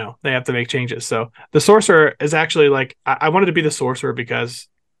 they have to make changes. So the sorcerer is actually like I wanted to be the sorcerer because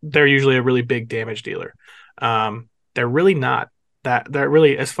they're usually a really big damage dealer. They're really not that. They're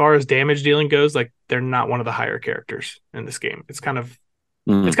really, as far as damage dealing goes, like they're not one of the higher characters in this game. It's kind of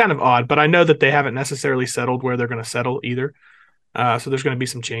odd, but I know that they haven't necessarily settled where they're going to settle either. So there's going to be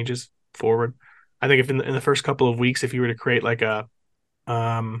some changes forward. I think if in the first couple of weeks, if you were to create like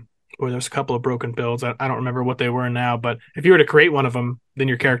or there's a couple of broken builds. I don't remember what they were now, but if you were to create one of them, then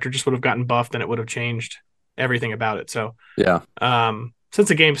your character just would have gotten buffed and it would have changed everything about it. So yeah. Since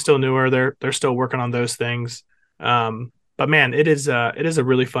the game's still newer, they're still working on those things. But man, it is a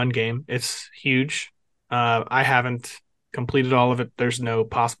really fun game. It's huge. I haven't completed all of it. There's no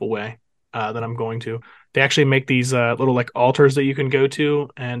possible way that I'm going to. They actually make these little like altars that you can go to,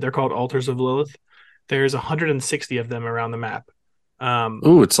 and they're called Altars of Lilith. There's 160 of them around the map.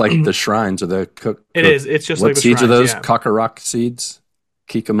 Ooh, it's like the shrines or the cook. It is. It's just what like the seeds shrines, are those? yeah. Kakarok seeds,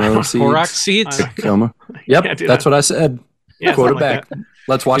 Kikamo seeds, Korok seeds. Kikoma. Yep, Yeah, dude, that's what I said. Yeah, Quarterback. something like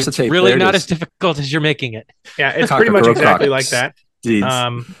Let's watch the It's tape. really There it not is. as difficult as you're making it. Yeah, it's pretty much Kakarok exactly like that. seeds.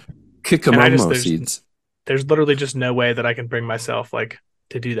 Kikamomo there's- seeds. There's literally just no way that I can bring myself like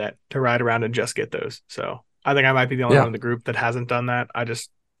to do that, to ride around and just get those. So I think I might be the only Yeah. one in the group that hasn't done that. I just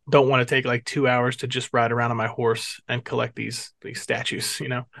don't want to take like 2 hours to just ride around on my horse and collect these statues,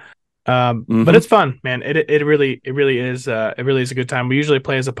 But it's fun, man. It really is a good time. We usually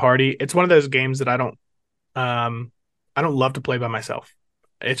play as a party. It's one of those games that I don't love to play by myself.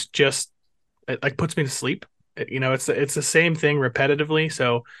 It's just it like puts me to sleep. It's the same thing repetitively.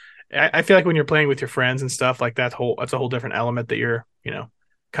 So I feel like when you're playing with your friends and stuff like that's a whole different element that you're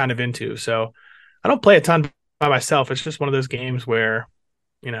kind of into. So I don't play a ton by myself. It's just one of those games where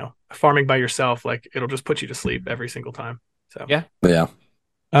farming by yourself, like it'll just put you to sleep every single time. So Yeah. Yeah.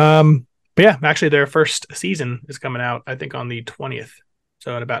 But yeah, actually their first season is coming out, I think, on the 20th.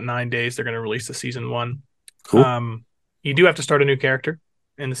 So in about 9 days, they're going to release the season 1. Cool. You do have to start a new character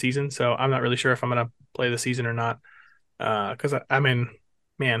in the season, so I'm not really sure if I'm going to play the season or not. Because I mean,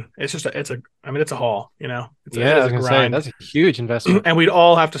 man, it's a haul, It's I was a gonna say grind. that's a huge investment. And we'd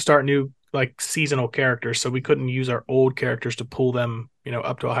all have to start new like seasonal characters, so we couldn't use our old characters to pull them,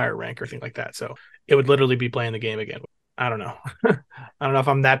 up to a higher rank or thing like that. So it would literally be playing the game again. I don't know. I don't know if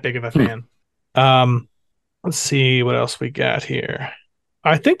I'm that big of a fan. Let's see what else we got here.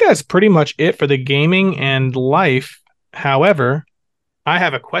 I think that's pretty much it for the gaming and life. However, I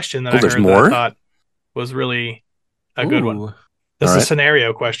have a question that I there's heard more? that I thought was really a good one. Ooh, This All is right. a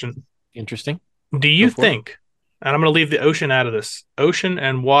scenario question. interesting. Do you Go for it. think, and I'm going to leave the ocean out of this, ocean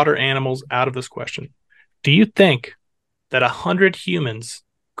and water animals out of this question. Do you think that 100 humans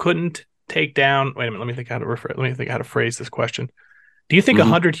couldn't take down? Wait a minute. Let me think how to phrase this question. Do you think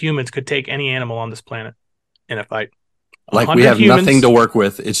 100 humans could take any animal on this planet in a fight? Like we 100 have humans, nothing to work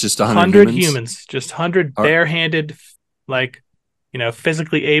with. It's just 100 100 humans. humans, just 100 All right. barehanded, like,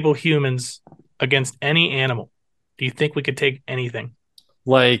 physically able humans against any animal. Do you think we could take anything?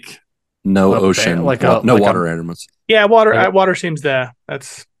 Like No A ocean. bear- like no a- like a- water animals. Yeah, water. Like- Water seems we would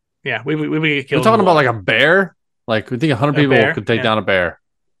get we're killed. talking in about water. like a bear. Like we think 100 A people bear, could take yeah. down a bear.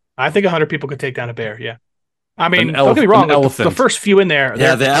 I think 100 people could take down a bear. Yeah, I mean, An don't get me wrong. an Like, the elephant. first few in there,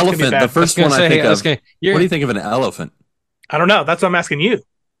 Yeah, the it's gonna be elephant. bad. The first one I think of. What You're, do you think of an elephant? I don't know. That's what I'm asking you.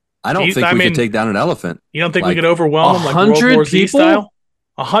 I don't You- think I we mean, could take down an elephant. You don't think we Like, could overwhelm them like World 100 War Z people? style?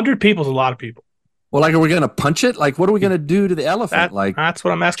 100 people is a lot of people. Well, like, are we going to punch it? Like, what are we going to do to the elephant? Like, That's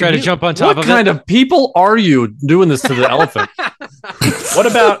what I'm asking try to you. jump on top What of kind it. of people are you doing this to the elephant? What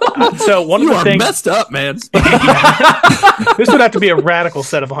about so one of you the are things? messed up, man. This would have to be a radical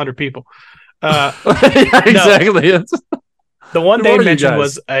set of 100 people. Yeah, exactly. It's- The one Who they are you mentioned guys?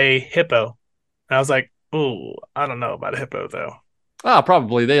 was a hippo. And I was like, ooh, I don't know about a hippo though.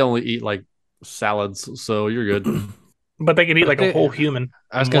 probably they only eat like salads, so you're good. But they could eat But like a whole human.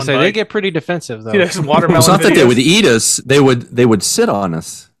 I was in gonna one say they bite. get pretty defensive though. See those watermelon It's not that they videos? would eat us; they would sit on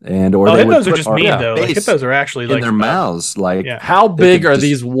us, or Oh, they would hippos are put just our mean though. Like face hippos are actually in like their mouths. Like Yeah. How They big could are just-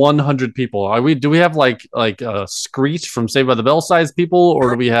 these 100 people? Do we have like Screech from Saved by the Bell size people,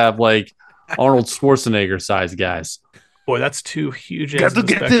 or do we have like Arnold Schwarzenegger size guys? Boy, that's two huge Got ends to of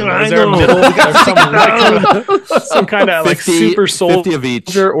the get spectrum. to- Is there a I know. middle? We got There's some kind of like 50 super 50 of each.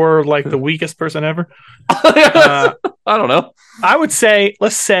 soldier or like the weakest person ever? I don't know. I would say,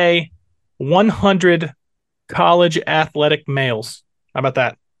 let's say 100 college athletic males. How about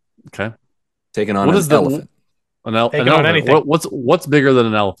that? Okay. Taking on What an is the- elephant. An Taking on elephant. anything. What's bigger than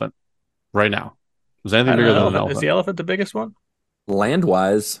an elephant right now? Is anything bigger than an Is elephant? the elephant the biggest one?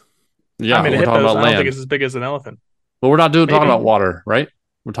 Land-wise, Yeah, I mean, we're hippos, talking about I don't think land, it's as big as an elephant. but we're not talking Maybe. about water, right?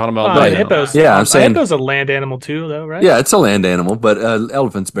 We're talking about Right. land. Hippos. Yeah, I'm a saying- hippo's a land animal too, though, right? yeah, it's a land animal, but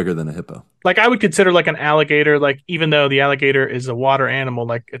elephant's bigger than a hippo. Like I would consider like an alligator, like even though the alligator is a water animal,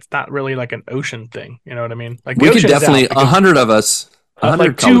 like it's not really like an ocean thing. You know what I mean? Like the We could ocean is definitely out, like, 100 of us. 100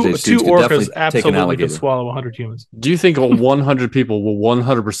 like college two age students could orcas definitely take an absolutely could alligator. swallow 100 humans. Do you think 100 people will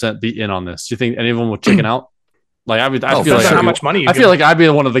 100% be in on this? Do you think any of them would chicken out? Like I feel for like sure. How much money you I feel give. like I'd be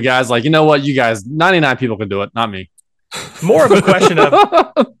one of the guys. Like, you know what, you guys, 99 people can do it, not me. More of a question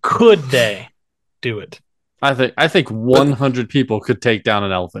of could they do it? I think 100 people could take down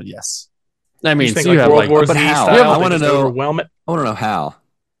an elephant. Yes. I mean, You think so you like have World like War Z but how? style? Yeah, I they wanna just know- overwhelm it. I want to know how.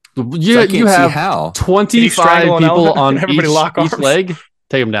 you, I can't you see have how. 25 strangle an people elephant? on Everybody lock each arms? leg.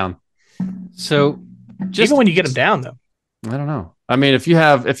 Take them down. So just Even when you get them down, though. I don't know. I mean, if you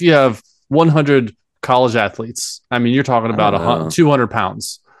have 100 college athletes, I mean, you're talking about I don't know. 200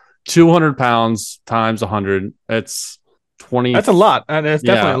 pounds. 200 pounds times 100. It's 20. That's a lot. That's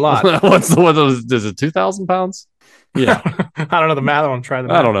definitely a lot. what is it? 2,000 pounds? Yeah. I don't know the math. I want to try the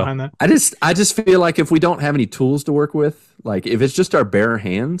math I don't know. behind that. I just feel like if we don't have any tools to work with, like if it's just our bare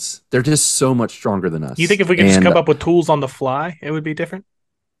hands, they're just so much stronger than us. You think if we could just And- come up with tools on the fly, it would be different?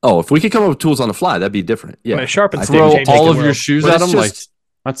 Oh, if we could come up with tools on the fly, that'd be different. Yeah. I mean, a sharpened I stick Throw think- changes all the of your world. shoes But at it's them. just-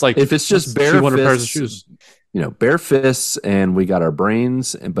 That's like if it's just that's bare 200 pairs of fists, shoes. bare fists, and we got our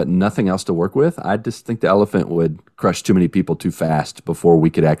brains, but nothing else to work with, I just think the elephant would crush too many people too fast before we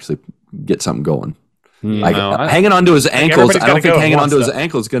could actually get something going. Like No, hanging onto his ankles, everybody's I don't gotta think go hanging once, onto his though.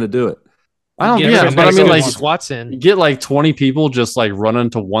 ankle is going to do it. I don't. Get Yeah, everybody but I mean, next like, to Squats in. get like 20 people just like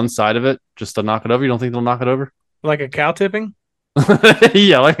running to one side of it just to knock it over. You don't think they'll knock it over? Like a cow tipping?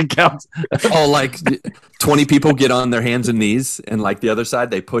 Yeah, like a count. Oh, like 20 people get on their hands and knees, and like the other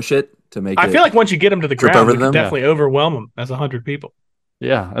side, they push it to make I it. feel like once you get them to the Trip ground, over we could them? definitely overwhelm them as 100 people.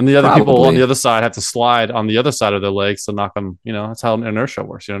 Yeah, and the other people on Probably. the other side have to slide on the other side of their legs to knock them. You know, that's how inertia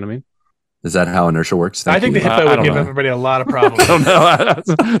works. You know what I mean? Is that how inertia works? I think the you. hippo I would don't give know. everybody a lot of problems. I don't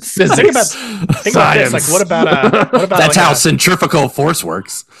know. Physics. Think about this. Science. Like, what about That's like how a, centrifugal force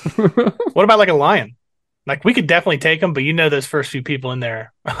works. what about like a lion? Like we could definitely take them, but you know those first few people in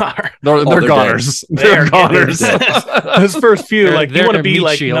there are They're they're goners. They They're are goners. those first few. They're- Like you they're want to their be meat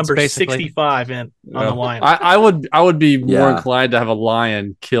like shields, number basically. 65 on the lion. I would be more Yeah. inclined to have a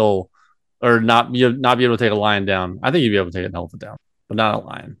lion kill or not be able to take a lion down. I think you'd be able to take an elephant down, but not a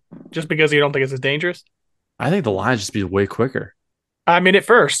lion. Just because you don't think it's as dangerous. I think the lion just be way quicker. I mean, at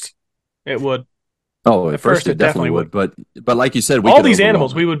first, it would. Oh, at At first first it it definitely definitely would. But like you said, we All could these overwhelm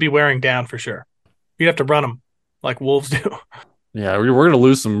animals them. we would be wearing down for sure. You'd have to run them like wolves do. Yeah, we're going to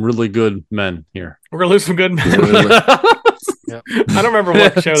lose some really good men here. We're gonna lose some good men. Really? I don't remember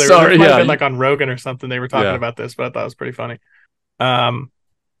what show they were. Sorry, It might have yeah. been like on Rogan or something. They were talking Yeah. about this, but I thought it was pretty funny.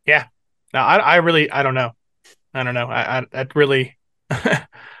 Yeah. Now I really I don't know. I really.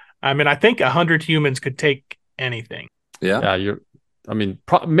 I mean, I think 100 humans could take anything. Yeah. Yeah, I mean,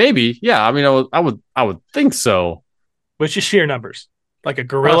 maybe. Yeah, I mean, I would think so. Which is sheer numbers. Like a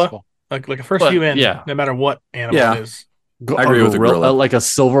gorilla, Possible. like a first But, few in, yeah. no matter what animal Yeah. it is. I agree with the gorilla. like a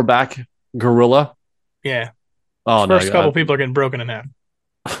silverback gorilla. Yeah. Oh no, First couple people are getting broken in half.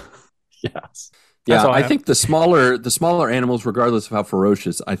 yes. Yeah, That's all I I have. think the smaller animals, regardless of how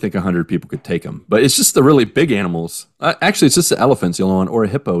ferocious, I think 100 people could take them. But it's just the really big animals. Actually, it's just the elephant's the only one, or a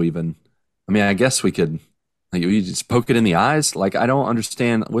hippo even. I mean, I guess we could, like, you just poke it in the eyes. Like, I don't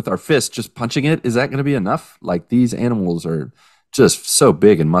understand with our fist, just punching it. Is that going to be enough? Like, these animals are just so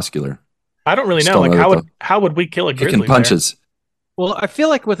big and muscular. I don't really know. Still Like know how would we kill a grizzly Kicking bear? punches. Well, I feel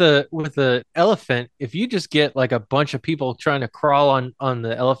like with a elephant, if you just get like a bunch of people trying to crawl on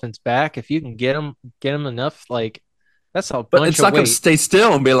the elephant's back, if you can get them enough, like that's a But bunch it's of not going weight. to stay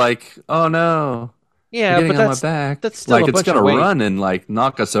still and be like, oh no, Yeah, you're but getting on my that's back. that's still like, a it's bunch going of to weight. run and like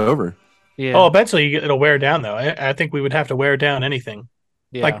knock us over. yeah. Oh, eventually it'll wear down though. I think we would have to wear down anything.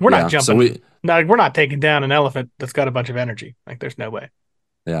 Yeah. Like we're not Yeah, jumping. so We're not taking down an elephant that's got a bunch of energy. Like there's no way.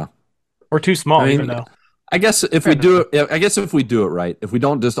 yeah. We're too small, I mean, even though. I guess if we do it, I guess if we do it right, if we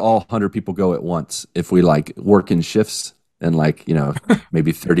don't just all 100 people go at once, if we like work in shifts and like,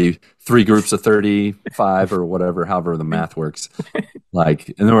 maybe 33 groups of 35 or whatever, however the math works. Like,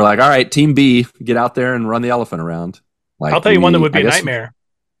 and then we're like, all right, team B, get out there and run the elephant around. Like, I'll tell you one that would be a nightmare.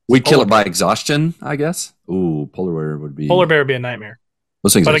 We kill it by exhaustion, I guess. Ooh, polar bear would be a nightmare.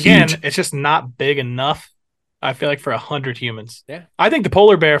 Those things But are again, huge. it's just not big enough. I feel like for 100 humans. Yeah. I think the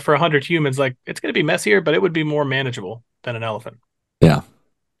polar bear for 100 humans, like it's going to be messier, but it would be more manageable than an elephant. Yeah.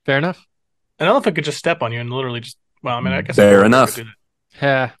 Fair enough. An elephant could just step on you and literally just, well, I mean, I guess. Fair enough.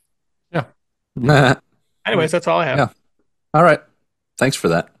 Yeah. Nah. Anyways, that's all I have. Yeah. All right. Thanks for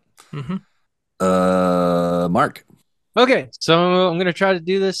that. Mm-hmm. Mark. Okay, so I'm gonna try to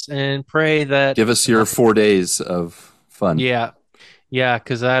do this and pray that. Give us your 4 days of fun. Yeah,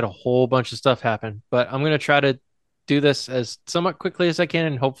 because I had a whole bunch of stuff happen, but I'm gonna try to do this as somewhat quickly as I can,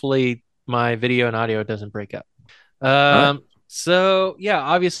 and hopefully my video and audio doesn't break up. right. So yeah,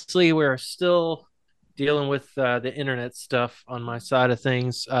 obviously we're still dealing with the internet stuff on my side of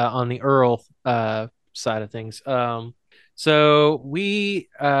things, on the Earl side of things. So we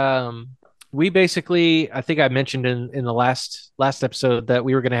basically, I think I mentioned in the last episode that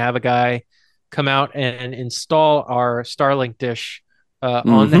we were going to have a guy come out and install our Starlink dish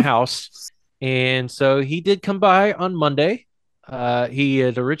on the house. And so he did come by on Monday. He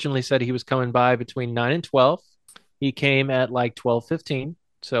had originally said he was coming by between 9 and 12. He came at like 12:15.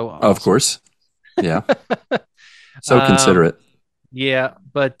 So awesome. Of course. Yeah. So considerate. Yeah,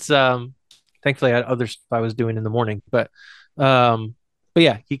 but thankfully I had other stuff I was doing in the morning. But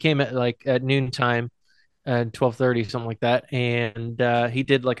yeah, he came at noontime at 12:30, something like that, and he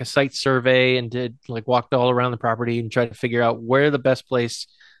did like a site survey and did like walked all around the property and tried to figure out where the best place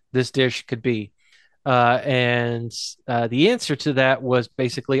this dish could be. And the answer to that was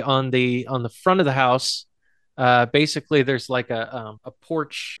basically on the front of the house. Basically, there's like a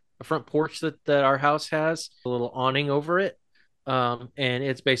porch, a front porch that our house has, a little awning over it, and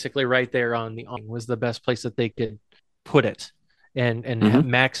it's basically right there on the awning was the best place that they could put it and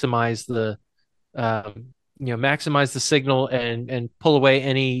maximize the maximize the signal and pull away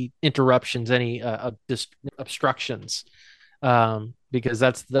any interruptions, any obstructions, because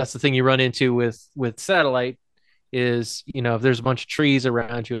that's the thing you run into with satellite is if there's a bunch of trees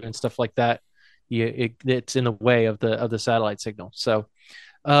around you and stuff like that, it's in the way of the satellite signal. So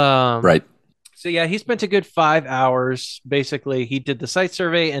Right. So yeah, he spent a good 5 hours. Basically, he did the site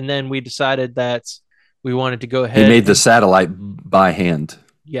survey, and then we decided that we wanted to go ahead. He made the satellite by hand.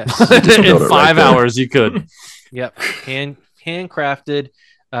 Yes. In 5 hours, you could. Yep. Handcrafted.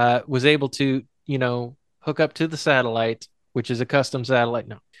 Was able to, hook up to the satellite, which is a custom satellite.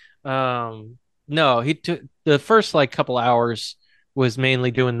 No, he took the first like couple hours was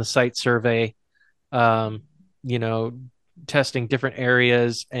mainly doing the site survey, testing different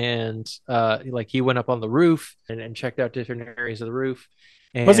areas, and like he went up on the roof and checked out different areas of the roof.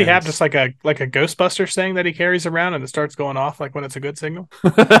 And does he have just like a Ghostbuster thing that he carries around and it starts going off like when it's a good signal?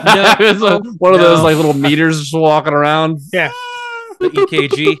 It's one of those like little meters just walking around. Yeah. The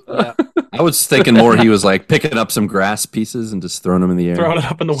EKG. Yeah. I was thinking more he was like picking up some grass pieces and just throwing them in the air. Throwing it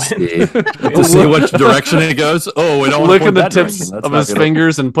up in the wind. To see which direction it goes. Oh, we don't want to licking the tips of his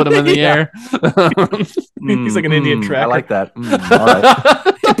fingers and put them in the air. He's like an Indian tracker. I like that. All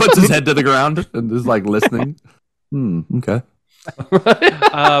right. He puts his head to the ground and is like listening. Okay.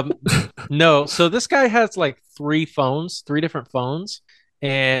 No, so this guy has like three different phones,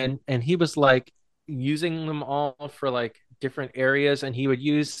 and he was like using them all for like different areas, and he would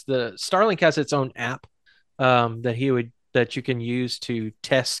use the Starlink has its own app that you can use to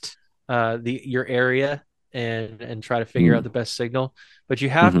test your area and try to figure out the best signal, but you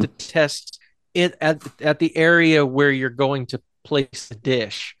have to test it at the area where you're going to place the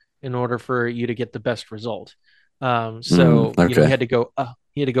dish in order for you to get the best result. He had to go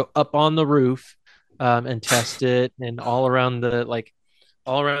up on the roof and test it and all around the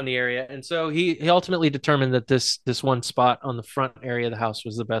area. And so he ultimately determined that this one spot on the front area of the house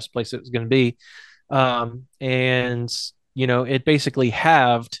was the best place it was going to be. It basically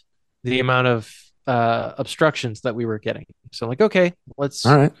halved the amount of obstructions that we were getting. So like, okay, all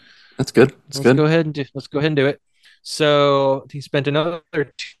right, that's good. Let's go ahead and do it. So he spent another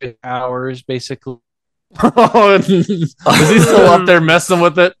 2 hours basically. Is he still up there messing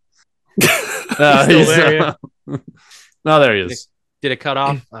with it? He's still there, yeah. No, there he is. Did it cut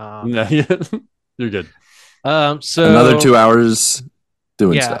off? No, you're good. So another 2 hours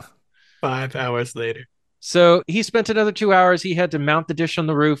doing stuff. 5 hours later. So he spent another 2 hours. He had to mount the dish on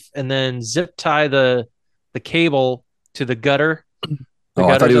the roof and then zip tie the cable to the gutter. Oh,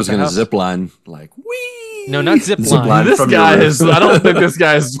 I thought he was going to house. zip line like wee. No, not zip line. This guy is. I don't think this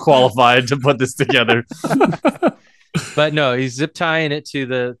guy is qualified to put this together. But no, he's zip tying it to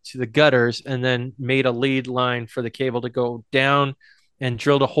the gutters and then made a lead line for the cable to go down and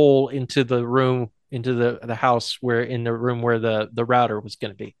drilled a hole into the room, into the house where the router was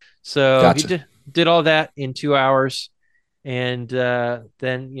going to be. So Gotcha. he did all that in 2 hours, and then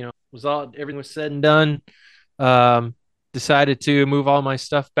everything was said and done. Decided to move all my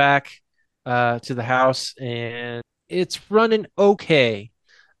stuff back to the house, and it's running okay.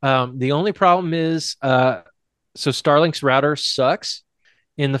 The only problem is so Starlink's router sucks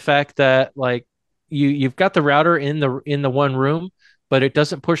in the fact that like you've got the router in the one room, but it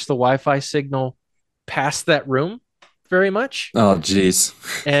doesn't push the Wi-Fi signal past that room very much. Oh, geez.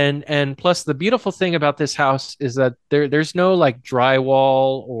 And plus the beautiful thing about this house is that there's no like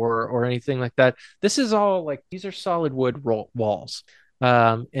drywall or anything like that. This is all like, these are solid wood walls.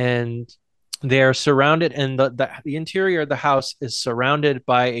 And they're surrounded, and the interior of the house is surrounded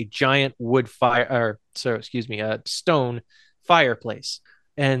by a giant stone fireplace.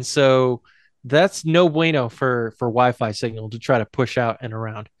 And so that's no bueno for Wi-Fi signal to try to push out and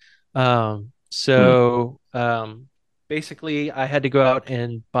around. Basically, I had to go out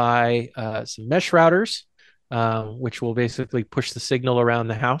and buy some mesh routers, which will basically push the signal around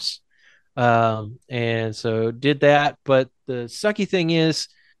the house. And so did that. But the sucky thing is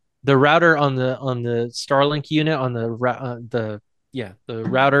the router on the Starlink unit on the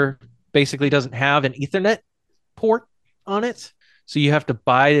router basically doesn't have an Ethernet port on it. So you have to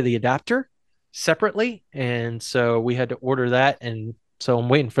buy the adapter separately. And so we had to order that. And so I'm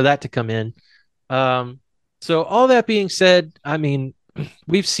waiting for that to come in. So all that being said, I mean,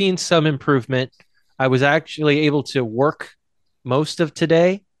 we've seen some improvement. I was actually able to work most of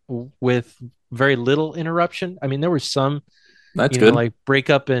today with very little interruption. I mean, there was some, That's good. like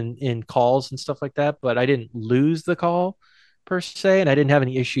breakup in calls and stuff like that, but I didn't lose the call per se, and I didn't have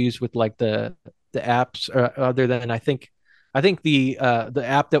any issues with like the apps other than I think the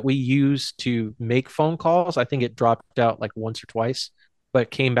app that we use to make phone calls, I think it dropped out like once or twice,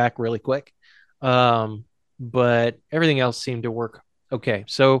 but came back really quick. But everything else seemed to work okay.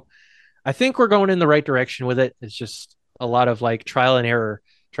 So I think we're going in the right direction with it. It's just a lot of like trial and error,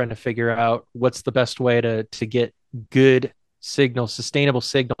 trying to figure out what's the best way to get good signal, sustainable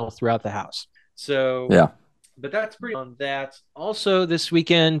signal throughout the house. So yeah, but that's pretty on that. Also this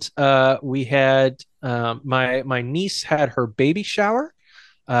weekend, we had my niece had her baby shower.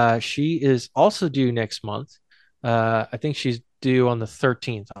 She is also due next month. I think she's due on the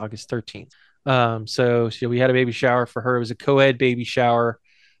 13th, August 13th. So we had a baby shower for her. It was a co-ed baby shower.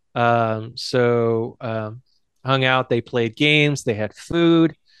 Hung out, they played games, they had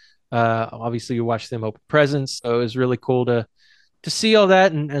food. Obviously you watched them open presents. So it was really cool to see all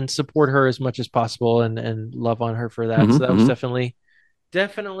that and support her as much as possible and love on her for that. Mm-hmm, so that was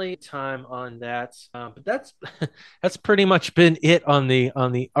definitely time on that. But that's pretty much been it on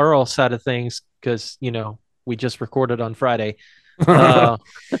the Earl side of things, because we just recorded on Friday.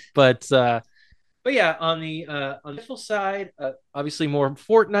 But yeah, on the rifle side, obviously more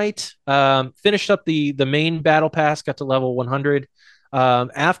Fortnite. Finished up the main battle pass, got to level 100.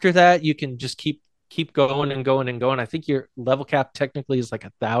 After that, you can just keep going and going and going. I think your level cap technically is like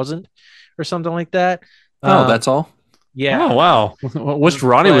 1,000 or something like that. That's all. Yeah. Oh wow. Wish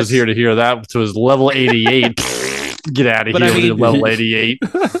Ronnie was here to hear that. To his level 88. Get out of here with level 88.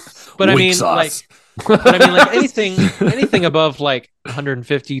 But I mean, like anything above like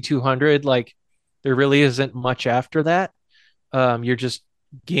 150, 200, like there really isn't much after that. You're just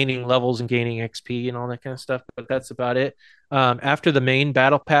gaining levels and gaining XP and all that kind of stuff, but that's about it. After the main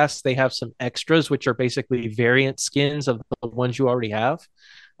battle pass, they have some extras, which are basically variant skins of the ones you already have.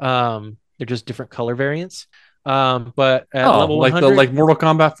 They're just different color variants. But at level 100, like Mortal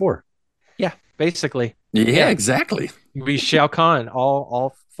Kombat 4. Yeah, basically. Yeah, exactly. You be Shao Kahn,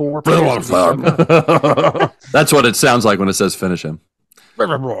 all four. That's what it sounds like when it says finish him.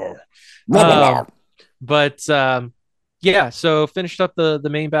 Yeah, so finished up the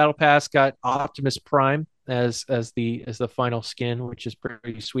main battle pass, got Optimus Prime as the final skin, which is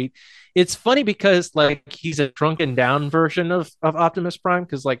pretty sweet. It's funny because like he's a shrunken down version of Optimus Prime,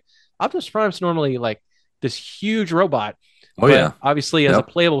 because like Optimus Prime's normally like this huge robot. Oh yeah. Obviously, as a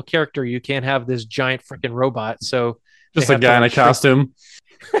playable character, you can't have this giant freaking robot. So just a guy in a costume.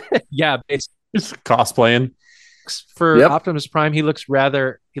 Yeah, basically. Just cosplaying. For Optimus Prime, he looks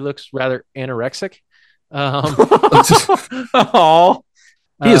rather anorexic. Oh,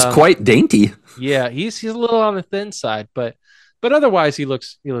 He is quite dainty. Yeah, he's a little on the thin side, but otherwise he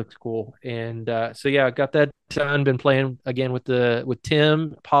looks cool. And so yeah, I got that done. Been playing again with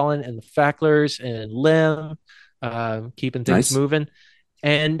Tim, Pollen, and the Facklers and Lim, keeping things Nice. moving.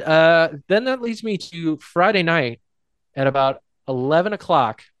 And then that leads me to Friday night at about 11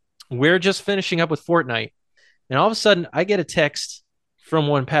 o'clock. We're just finishing up with Fortnite, and all of a sudden I get a text from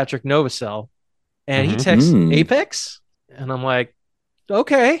one Patrick Novosel, and he texts Apex, and I'm like,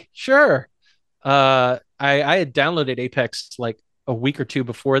 okay, sure. I had downloaded Apex like a week or two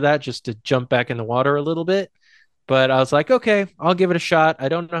before that just to jump back in the water a little bit, but I was like, okay, I'll give it a shot. I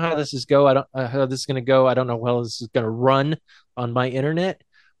don't know how this is go. I don't how this is gonna go. I don't know how well this is gonna run on my internet,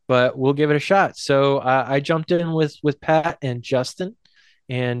 but we'll give it a shot. So I jumped in with Pat and Justin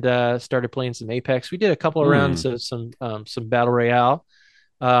and started playing some Apex. We did a couple of rounds of some battle royale,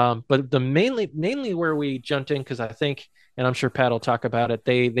 but the mainly where we jumped in because I think, and I'm sure Pat will talk about it.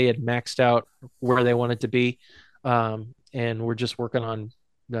 They had maxed out where they wanted to be, and we're just working on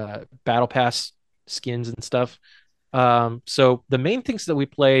battle pass skins and stuff. So the main things that we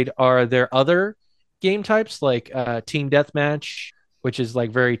played are their other game types like team deathmatch, which is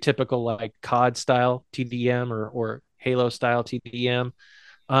like very typical like COD style TDM or Halo style TDM.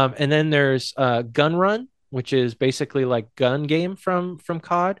 And then there's Gun Run, which is basically like gun game from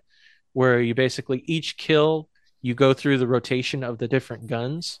COD, where you basically each kill you go through the rotation of the different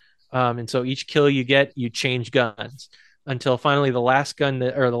guns. And so each kill you get, you change guns until finally the last gun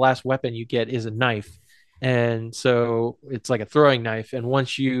or the last weapon you get is a knife. And so it's like a throwing knife. And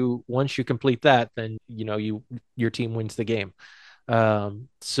once you complete that, then your team wins the game.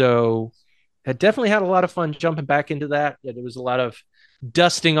 So I definitely had a lot of fun jumping back into that. It was a lot of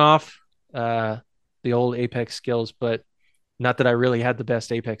dusting off the old Apex skills, but not that I really had the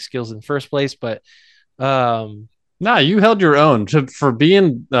best Apex skills in the first place, but nah, you held your own for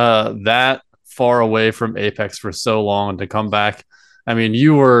being that far away from Apex for so long to come back. I mean,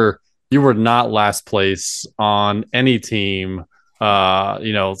 you were not last place on any team. So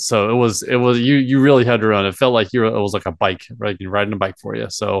it was you really had your own. It felt like it was like a bike, right? You're riding a bike for you.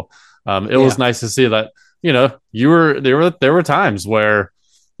 So it was nice to see that, there were times where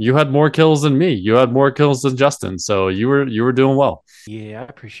you had more kills than me. You had more kills than Justin. So you were doing well. Yeah, I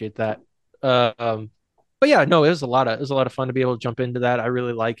appreciate that. But yeah, no, it was a lot of fun to be able to jump into that. I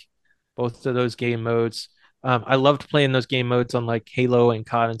really like both of those game modes. I loved playing those game modes on like Halo and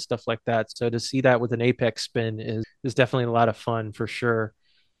COD and stuff like that. So to see that with an Apex spin is definitely a lot of fun for sure.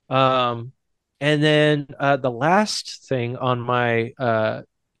 And then the last thing on my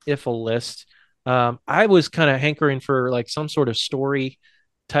IFL list, I was kind of hankering for like some sort of story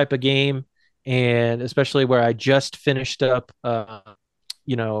type of game, and especially where I just finished up,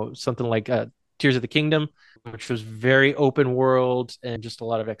 something like Tears of the Kingdom, which was very open world and just a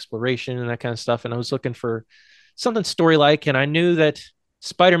lot of exploration and that kind of stuff. And I was looking for something story-like, and I knew that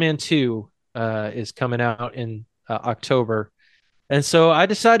Spider-Man 2 is coming out in October. And so I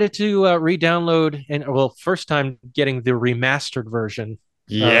decided to re-download, and first time getting the remastered version.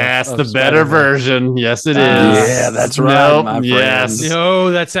 Yes, of the better version. Yes, it is. Yeah, that's right, my yes. friends.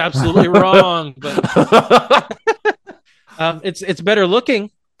 No, that's absolutely wrong. But it's better looking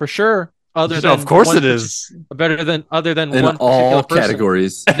for sure. Of course it is. Better than In one all particular person.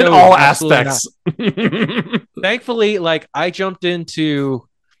 categories. In No, all absolutely aspects. Thankfully, like I jumped into,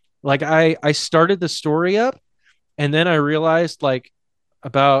 like I started the story up, and then I realized like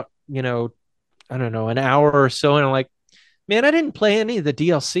about I don't know, an hour or so, and I'm like, man, I didn't play any of the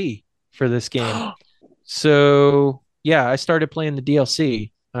DLC for this game. So yeah, I started playing the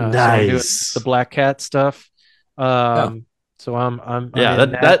DLC. Nice. So I'm doing the Black Cat stuff. So I'm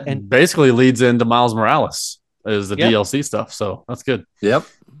that basically leads into Miles Morales is the DLC stuff. So that's good. Yep.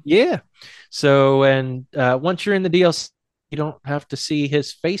 Yeah. So and once you're in the DLC, you don't have to see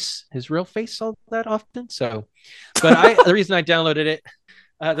his real face all that often. So, but the reason I downloaded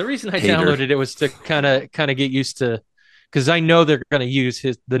it, was to kind of get used to, because I know they're going to use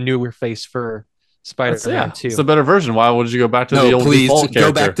the newer face for Spider-Man 2. It's a better version. Why would you go back to the old default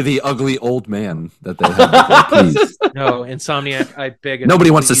character? Go back to the ugly old man that they had before, please. No, Insomniac, I beg. Nobody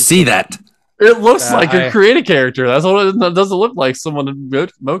wants to see that. It looks like a created character. That's what it doesn't look like. Someone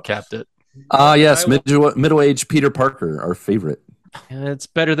mocapped it. Yes, middle-aged Peter Parker, our favorite. And it's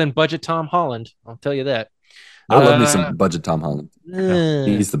better than budget Tom Holland. I'll tell you that. I love me some budget Tom Holland.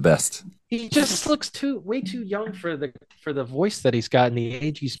 He's the best. He just looks way too young for the voice that he's got and the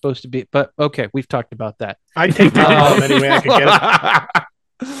age he's supposed to be. But okay, we've talked about that. I'd take Tom Holland any way I could get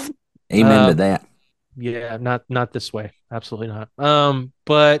it. Amen to that. Yeah, not this way. Absolutely not.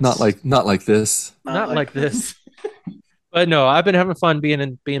 But not like this. Not like this. But no, I've been having fun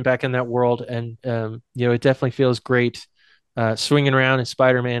being back in that world, and it definitely feels great swinging around in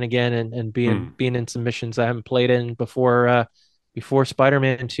Spider-Man again, and being in some missions I haven't played in before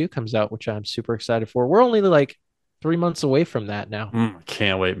Spider-Man 2 comes out, which I'm super excited for. We're only like 3 months away from that now.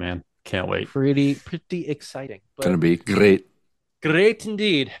 Can't wait, man. Can't wait. Pretty exciting. Gonna be great. Great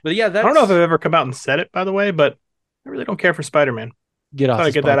indeed. But yeah, I don't know if I've ever come out and said it, by the way, but I really don't care for Spider-Man. Get off. Thought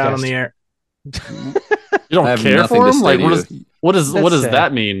I'd get that out on the air. You don't care for him? Like, what does sad.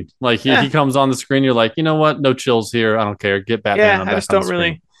 that mean? Like, he comes on the screen, you're like, you know what? No chills here. I don't care. Get Batman. Yeah, I just don't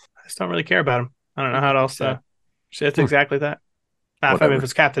really care about him. I don't know how else. It's exactly that. Now, if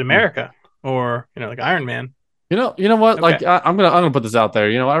it's Captain America or like Iron Man. You know what? Okay. Like, I'm gonna put this out there.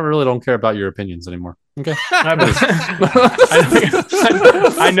 I really don't care about your opinions anymore. Okay. I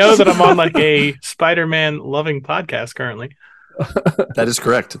know that I'm on like a Spider-Man loving podcast currently. That is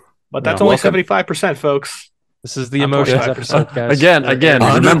correct. But that's only 75%, folks. This is the emotions episode, guys. Again.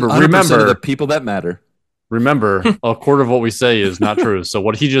 Remember the people that matter. Remember, a quarter of what we say is not true. So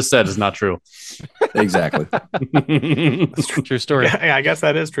what he just said is not true. Exactly. That's true story. Yeah, I guess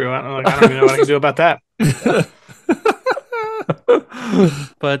that is true. I don't even know what I can do about that.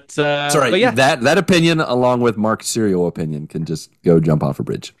 But sorry, but yeah, that opinion, along with Mark's cereal opinion, can just go jump off a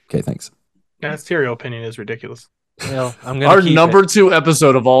bridge. Okay, thanks. That cereal opinion is ridiculous. Well, our number 2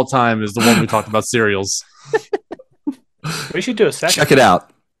 episode of all time is the one we talked about cereals. We should do a second. Check it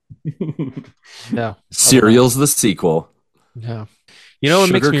out. Yeah, Cereals the sequel. Yeah, what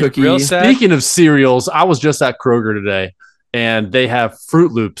Sugar makes me cookie. real sad? Speaking of cereals, I was just at Kroger today, and they have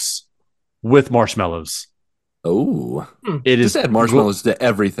Fruit Loops with marshmallows. Oh, it is. Just add marshmallows to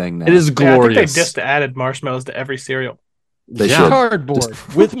everything now. It is glorious. I think they just added marshmallows to every cereal. They should. Cardboard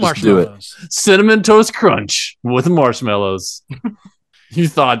with marshmallows. Cinnamon Toast Crunch with marshmallows. You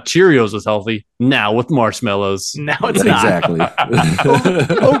thought Cheerios was healthy. Now with marshmallows. Now it's not. Exactly.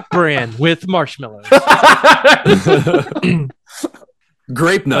 Oat bran with marshmallows.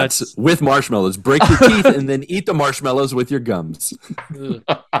 Grape nuts with marshmallows. Break your teeth and then eat the marshmallows with your gums. Good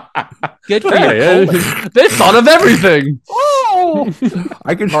for you. They thought of everything. Oh,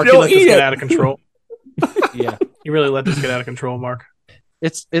 I can Mark, still you let eat this it. get out of control. Yeah, you really let this get out of control, Mark.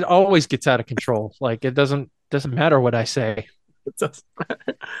 it always gets out of control. Like it doesn't matter what I say. It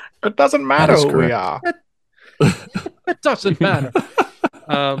doesn't matter who we are. It doesn't matter.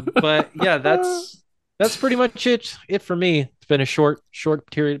 But yeah, that's pretty much it for me. It's been a short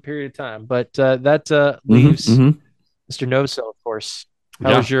period of time, but that leaves Mr. No-Cell, of course.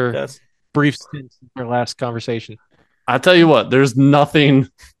 How was your brief stint since our last conversation? I tell you what, there's nothing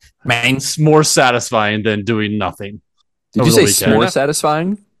more satisfying than doing nothing. Did you say more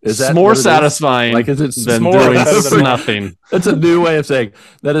satisfying? Is that more satisfying? Like, is it than s'more doing nothing? That's a new way of saying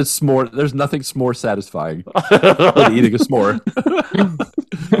that is s'more. There's nothing s'more satisfying than eating a s'more.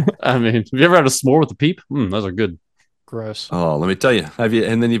 I mean, have you ever had a s'more with a peep? Those are good. Gross. Oh, let me tell you. Have you?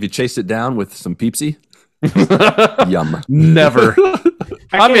 And then have you chased it down with some Peepsy? Yum. Never.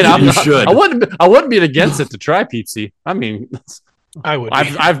 I mean, you should. I wouldn't be against it to try Peepsy. I mean, I would.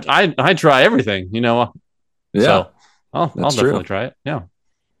 I try everything. Yeah. So I'll definitely try it. Yeah.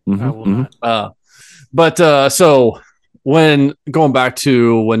 I will not. So when going back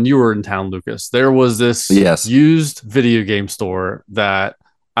to when you were in town, Lucas, there was this used video game store that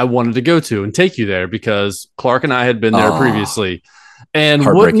I wanted to go to and take you there because Clark and I had been there previously. And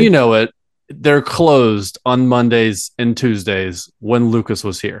wouldn't you know it, they're closed on Mondays and Tuesdays when Lucas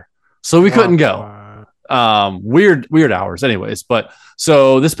was here. So we couldn't go. Weird hours anyways. But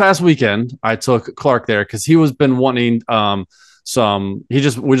so this past weekend, I took Clark there because he was been wanting we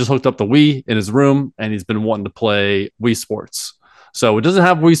just hooked up the Wii in his room and he's been wanting to play Wii Sports. So it doesn't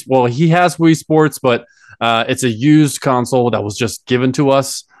have Wii. Well, he has Wii Sports, but it's a used console that was just given to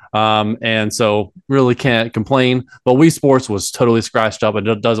us. And so really can't complain, but Wii Sports was totally scratched up and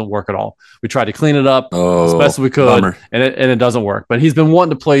it doesn't work at all. We tried to clean it up as best we could and it doesn't work, but he's been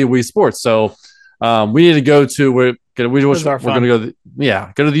wanting to play Wii Sports. So we need to go to we're going to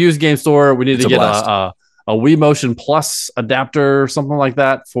go to the used game store. We need to get a Wii Motion Plus adapter or something like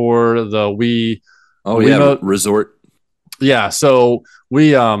that for the Wii. Resort. Yeah. So we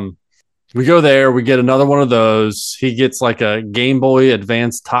go there, we get another one of those. He gets like a Game Boy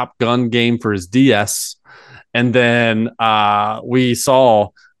Advance Top Gun game for his DS. And then we saw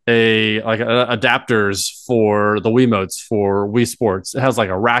adapters for the Wiimotes for Wii Sports. It has like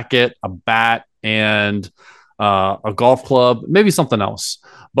a racket, a bat, and a golf club, maybe something else.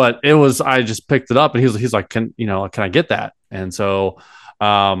 But I just picked it up and he's like, can I get that? And so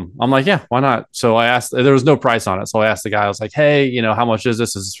I'm like, yeah, why not? So I asked, there was no price on it. So I asked the guy, I was like, hey, how much is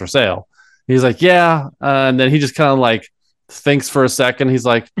this? Is this for sale? He's like, yeah. And then he just kind of like thinks for a second. He's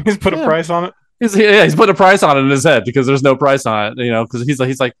like, He's put a price on it. He's put a price on it in his head because there's no price on it, because he's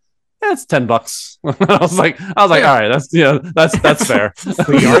like, yeah, it's $10. I was like, all right, that's fair.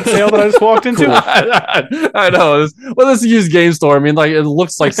 The yard sale that I just walked into. I know. This used game store. I mean, like it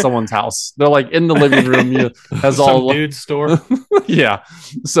looks like someone's house. They're like in the living room. Has all dude's store. Yeah.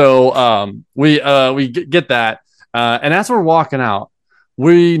 So we get that, and as we're walking out,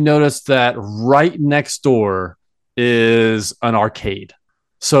 we noticed that right next door is an arcade.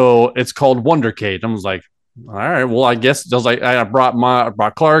 So it's called Wondercade. I was like, all right, well, I guess I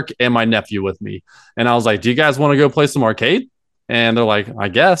brought Clark and my nephew with me. And I was like, do you guys want to go play some arcade? And they're like, I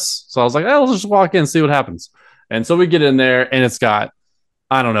guess. So I was like, let's just walk in and see what happens. And so we get in there and it's got,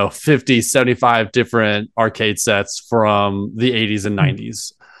 I don't know, 50, 75 different arcade sets from the 80s and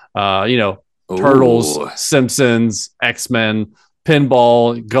 90s. Turtles, Simpsons, X-Men,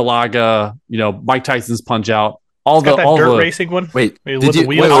 Pinball, Galaga, Mike Tyson's Punch-Out. All the dirt racing one. Wait, did you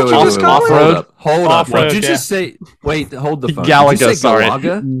wait, off-road? Hold up. Did you just say? Wait, hold the phone. Galaga, sorry.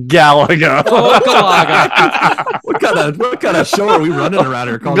 Galaga. Oh, Galaga. What kind of show are we running around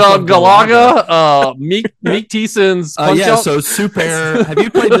here? Galaga. Meek Teeson's Punch-Out. So Super. Have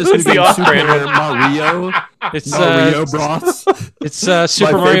you played this new game, Super Mario? It's Mario Bros. It's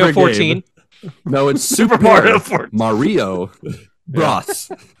Super Mario 14. No, it's Super Mario 14. Mario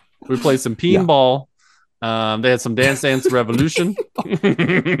Bros. We played some pinball. They had some Dance Dance Revolution.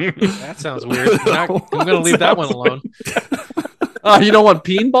 That sounds weird. I'm going to leave that one alone. You don't want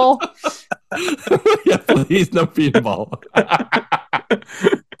pinball? Yeah, please, no pinball.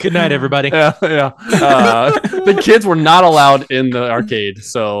 Good night, everybody. Yeah. The kids were not allowed in the arcade,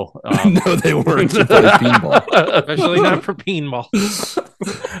 so no, they weren't. To play pinball, especially not for pinball.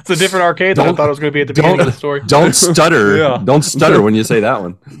 It's a different arcade than I thought it was going to be at the beginning of the story. Don't stutter. Yeah. Don't stutter when you say that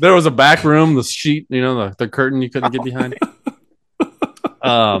one. There was a back room, the sheet, the curtain you couldn't get behind.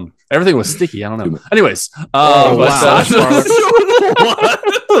 Everything was sticky. I don't know. Anyways, wow.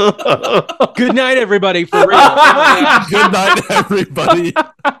 Good night, everybody. For real. Good night, everybody.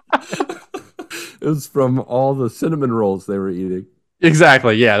 It was from all the cinnamon rolls they were eating.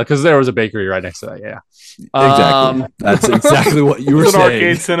 Exactly. Yeah, because there was a bakery right next to that. Yeah. Exactly. That's exactly what you were it's saying. An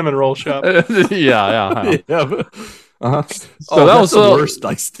arcade cinnamon roll shop. Yeah. Uh-huh. So that was the worst.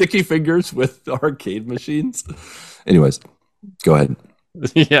 Like sticky fingers with arcade machines. Anyways, go ahead.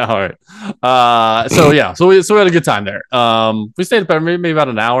 Yeah, all right. So we had a good time there. We stayed maybe about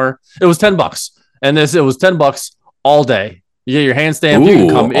an hour. It was $10, and it was $10 all day. You get your hand stamp. You can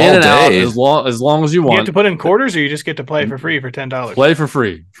come in and out as long as you want. You have to put in quarters, or you just get to play for free for $10. Play for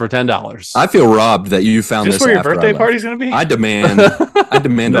free for $10. I feel robbed that you found this. Is this where your birthday party's going to be? I demand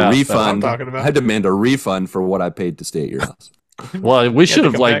a refund. I demand a refund for what I paid to stay at your house. Well, we should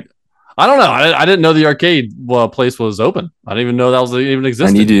have back. I don't know. I didn't know the arcade place was open. I didn't even know that was even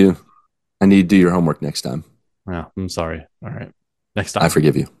existed. I need to do your homework next time. Yeah, I'm sorry. All right, next time. I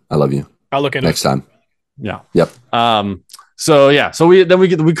forgive you. I love you. I'll look into next time. Yeah. Yep. So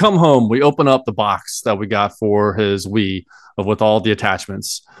we come home. We open up the box that we got for his Wii with all the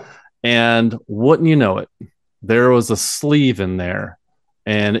attachments, and wouldn't you know it, there was a sleeve in there,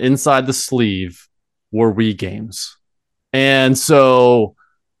 and inside the sleeve were Wii games, and so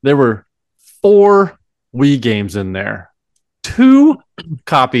there were 4 Wii games in there, 2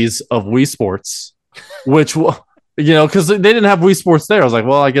 copies of Wii Sports, which, because they didn't have Wii Sports there. I was like,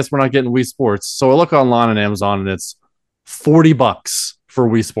 well, I guess we're not getting Wii Sports. So I look online on Amazon and it's $40 for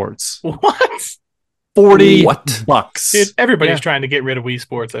Wii Sports. What? $40. Dude, everybody's trying to get rid of Wii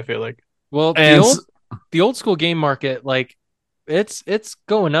Sports, I feel like. Well, the old school game market, like it's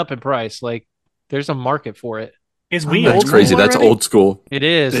going up in price. Like there's a market for it. Is Wii That's old crazy. school That's already? old school. It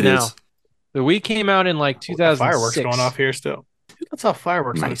is It now. is. The Wii came out in like 2006. Fireworks going off here still. Let's have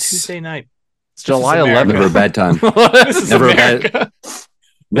fireworks on a Nice. Tuesday night. It's July This is 11th. Never a bad time. This is Never a America.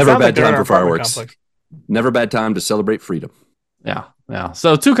 Never a Sounds like bad they're in time our for apartment fireworks. complex. Never a bad time to celebrate freedom. Yeah.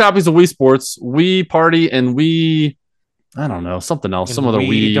 So 2 copies of Wii Sports, Wii Party, and Wii, I don't know, something else. And Some of the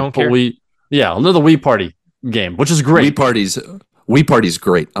Wii. Don't Care? Another Wii Party game, which is great. Wii Party's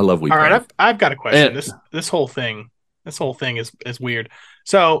great. I love Wii All Party. right, I've got a question. This whole thing is weird.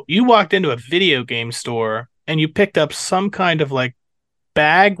 So you walked into a video game store and you picked up some kind of like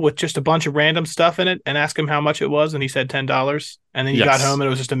bag with just a bunch of random stuff in it and asked him how much it was, and he said $10. And then you got home and it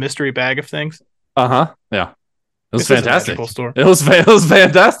was just a mystery bag of things. Yeah. It was fantastic. Store. It was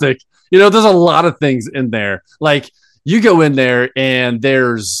fantastic. There's a lot of things in there. Like you go in there and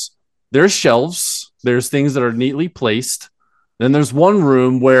there's shelves. There's things that are neatly placed. Then there's one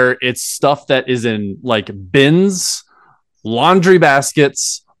room where it's stuff that is in like bins, laundry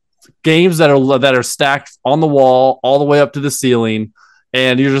baskets, games that are stacked on the wall all the way up to the ceiling,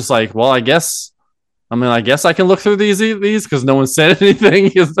 and you're just like, well, I guess I can look through these because no one said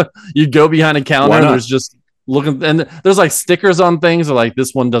anything. You go behind a counter, and there's just looking, and there's like stickers on things that like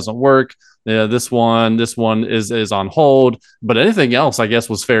this one doesn't work. Yeah, this one is on hold, but anything else, I guess,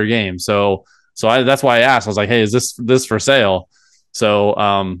 was fair game. So that's why I asked. I was like, hey, is this for sale? So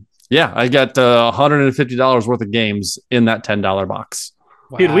yeah, I got $150 worth of games in that $10 box.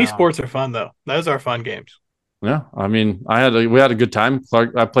 Wow. Dude, Wii Sports are fun though. Those are fun games. Yeah, I mean, we had a good time.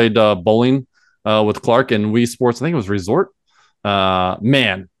 Clark, I played bowling with Clark and Wii Sports. I think it was Resort.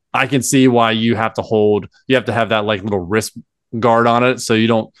 Man, I can see why you have to have that like little wrist guard on it so you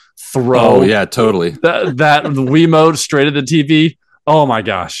don't throw. Oh yeah, totally. that Wii mode straight at the TV. Oh my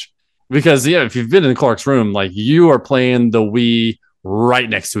gosh. Because if you've been in Clark's room, like you are playing the Wii right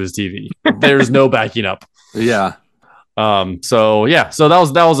next to his TV. There's no backing up. Yeah. So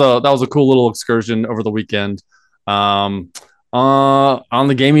that was a cool little excursion over the weekend. On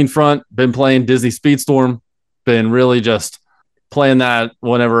the gaming front, been playing Disney Speedstorm. Been really just playing that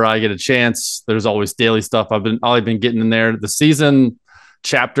whenever I get a chance. There's always daily stuff. I've been getting in there. The season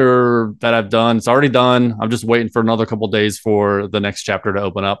chapter that I've done, it's already done. I'm just waiting for another couple days for the next chapter to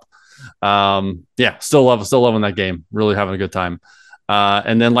open up. Still loving that game. Really having a good time.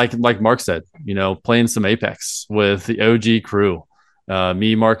 And then like Mark said, playing some Apex with the OG crew,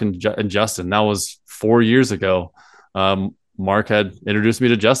 me, Mark, and Justin. That was 4 years ago. Mark had introduced me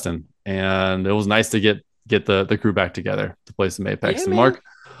to Justin, and it was nice to get the crew back together to play some Apex. And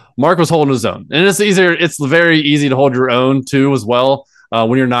Mark was holding his own, and it's very easy to hold your own too as well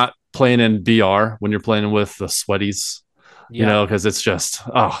when you're not playing in BR, when you're playing with the sweaties, because it's just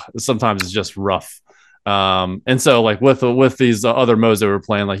sometimes it's just rough. And so like with these other modes that we're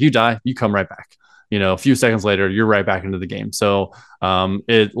playing, like you die, you come right back. A few seconds later, you're right back into the game. So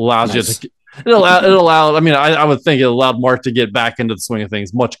it allows you to. It allowed. I mean, I would think it allowed Mark to get back into the swing of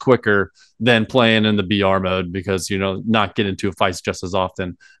things much quicker than playing in the BR mode because not get into fights just as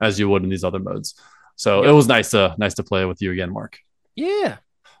often as you would in these other modes. So it was nice to play with you again, Mark. Yeah.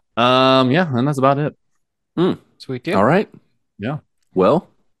 And that's about it. Sweet deal. All right. Yeah. Well,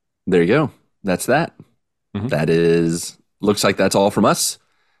 there you go. That's that. Mm-hmm. That looks like that's all from us.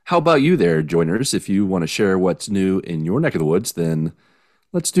 How about you there, joiners? If you want to share what's new in your neck of the woods, then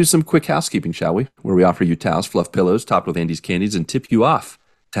let's do some quick housekeeping, shall we? Where we offer you towels, fluff pillows, topped with Andy's candies, and tip you off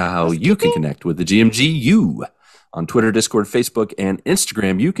to how you can connect with the GMGU. On Twitter, Discord, Facebook, and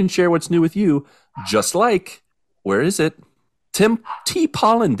Instagram, you can share what's new with you, just like, where is it? Tim T.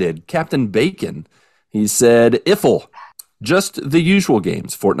 Pollen did, Captain Bacon. He said, Iffle, just the usual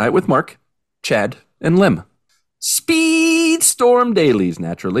games, Fortnite with Mark, Chad, and Lim. Speedstorm dailies,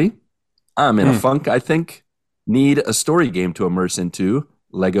 naturally. I'm in a funk, I think. Need a story game to immerse into.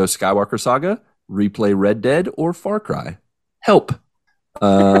 Lego Skywalker Saga, replay Red Dead, or Far Cry. Help.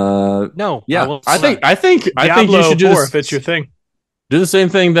 No. Yeah. I think Diablo you should 4 if it's your thing. do the same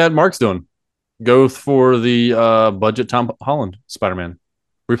thing that Mark's doing. Go for the budget Tom Holland Spider-Man.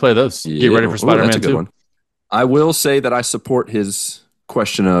 Replay those. Yeah. Get ready for Spider-Man that's a good 2. one. I will say that I support his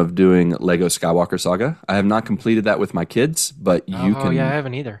question of doing Lego Skywalker Saga. I have not completed that with my kids, but you can. I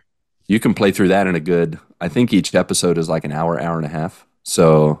haven't either. You can play through that in a good. I think each episode is like an hour and a half.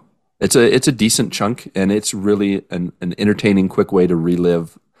 So it's a decent chunk, and it's really an entertaining, quick way to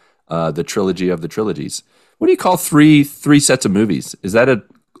relive the trilogy of the trilogies. What do you call three sets of movies? Is that a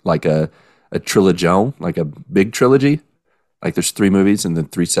trilogion, like a big trilogy? Like there's 3 movies and then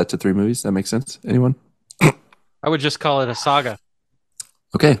 3 sets of 3 movies. That makes sense? Anyone? I would just call it a saga.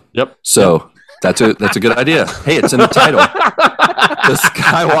 Okay. Yep. So that's a good idea. Hey, it's in the title. The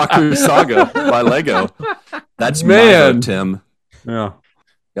Skywalker Saga by Lego. That's my vote, Tim. Yeah.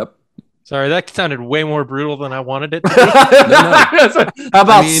 Yep. Sorry, that sounded way more brutal than I wanted it to be. No. How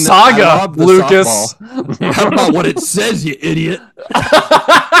about I Saga, love the Lucas? softball. How about what it says, you idiot?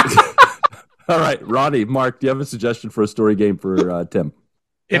 All right, Ronnie, Mark, do you have a suggestion for a story game for Tim?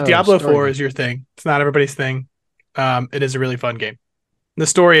 If Diablo 4 is your thing, it's not everybody's thing. It is a really fun game. The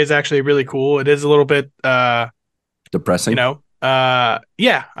story is actually really cool. It is a little bit Depressing. I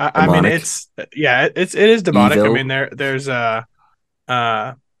mean it is demonic. Evil. I mean there's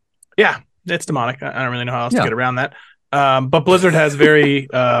it's demonic. I don't really know how else to get around that. But Blizzard has very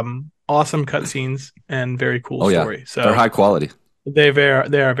awesome cutscenes and very cool story. So they're high quality. They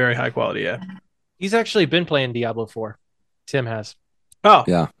are very high quality, yeah. He's actually been playing Diablo 4. Tim has. Oh.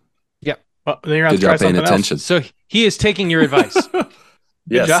 Yeah. Yep. Well, then you're Good to try job paying something attention. else. So he is taking your advice.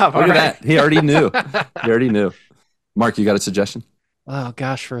 Good job. Look All at right. that. He already knew. He already knew. Mark, you got a suggestion? Oh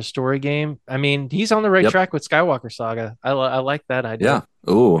gosh, for a story game, I mean, he's on the right Yep. track with Skywalker Saga. I like that idea. Yeah.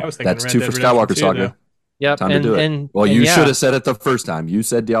 Oh, I was thinking that's Red 2 Dead for Redemption Skywalker 2, Saga. though. Yep, Time to do it. Well, and you yeah, should have said it the first time. You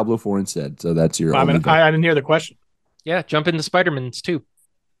said Diablo 4 instead, so that's your Well, I only mean, vote. I didn't hear the question. yeah, jump into Spider-Man's too.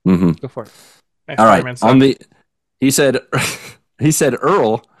 Mhm. Go for it. Hey, All right. Spider-Man On sucks. he said, he said,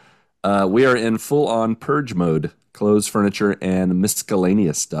 Earl, we are in full on purge mode, clothes, furniture, and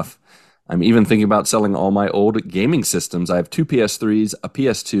miscellaneous stuff. I'm even thinking about selling all my old gaming systems. I have 2 PS3s, a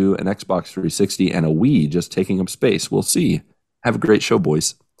PS2, an Xbox 360, and a Wii just taking up space. We'll see. Have a great show,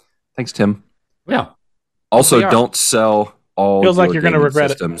 boys. Thanks, Tim. Yeah. Also, We are. don't sell all Feels your like you're gonna gaming regret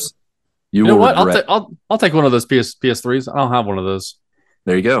it. systems. You You know will what? regret. I'll take one of those PS3s. I don't have one of those.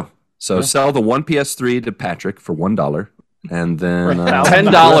 There you go. So Yeah. sell the one PS3 to Patrick for $1, and then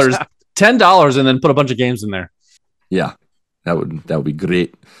 $10, $10, and then put a bunch of games in there. Yeah, that would be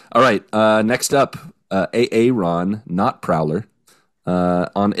great. All right, next up, AA Ron, not Prowler.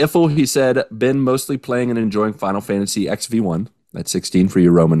 On Iffle, he said, been mostly playing and enjoying Final Fantasy XV1. That's 16 for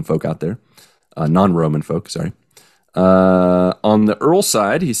you Roman folk out there. Non-Roman folk, sorry. On the Earl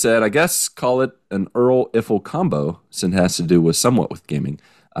side, he said, I guess call it an Earl Iffle combo, since it has to do with somewhat with gaming.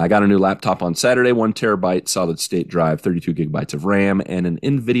 I got a new laptop on Saturday, 1 terabyte solid state drive, 32 gigabytes of RAM, and an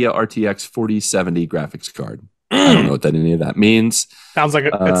NVIDIA RTX 4070 graphics card. I don't know what any of that means. Sounds like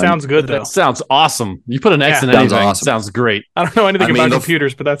it sounds good though. That sounds awesome. You put an X Yeah. in Sounds anything. awesome. Sounds great. I don't know anything I mean, about the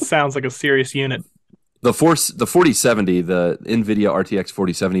computers, but that sounds like a serious unit. The 4070, the NVIDIA RTX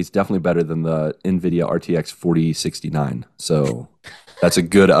 4070 is definitely better than the NVIDIA RTX 4069. So that's a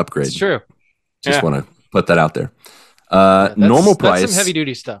good upgrade. It's true. Just Yeah. want to put that out there. That's- Normal that's price. some heavy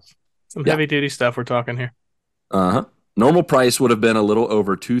duty stuff. Some Yeah. heavy duty stuff we're talking here. Uh-huh. Normal price would have been a little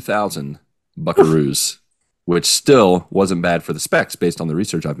over 2,000 buckaroos, which still wasn't bad for the specs based on the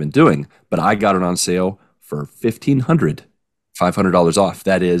research I've been doing. But I got it on sale for $1,500, $500 off.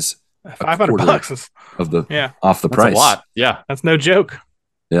 That is $500 is of the yeah, off the That's price. a lot. Yeah. that's no joke.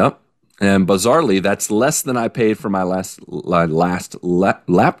 Yep. And bizarrely, that's less than I paid for my last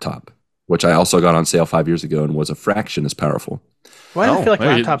laptop, which I also got on sale 5 years ago and was a fraction as powerful. Why do I Oh, feel like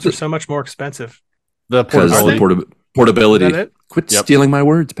wait, laptops are so much more expensive? The Because the portability. portability. Is that it? Quit Yep. stealing my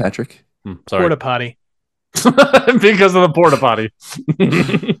words, Patrick. Sorry. Porta potty. Because of the porta potty.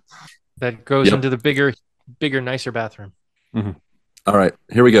 That goes Yep. into the bigger, nicer bathroom. All right,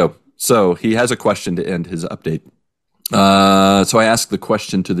 here we go. So he has a question to end his update. So I asked the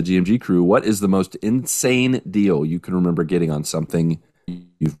question to the GMG crew: what is the most insane deal you can remember getting on something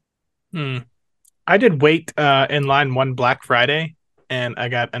you've? I did wait in line one Black Friday, and I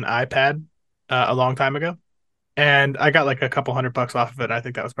got an iPad a long time ago, and I got like a couple $100 off of it. I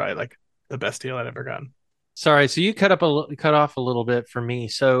think that was probably like the best deal I'd ever gotten. Sorry, so you cut off a little bit for me.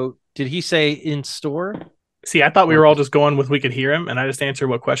 So did he say in store? See, I thought we were all just going with we could hear him, and I just answered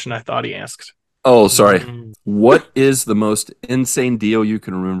what question I thought he asked. Oh, sorry. Mm, What is the most insane deal you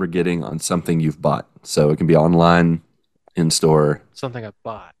can remember getting on something you've bought? So it can be online, in store, something I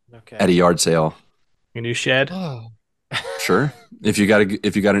bought. Okay. at a yard sale. Your new shed. Oh, Sure, if you got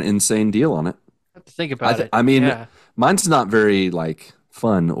an insane deal on it. I have to think about it. I mean, Yeah. mine's not very like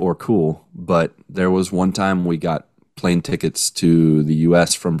fun or cool, but there was one time we got plane tickets to the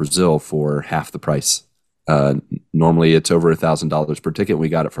U.S. from Brazil for half the price. Normally, it's over $1,000 per ticket. We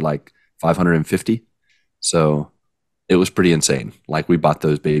got it for like 550. So it was pretty insane. Like we bought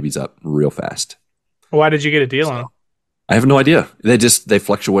those babies up real fast. Why did you get a deal on them? I have no idea. They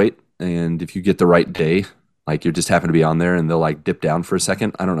fluctuate, and if you get the right day, like you just happen to be on there, and they'll like dip down for a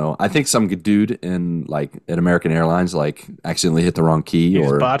second. I don't know. I think some dude in like at American Airlines like accidentally hit the wrong key He just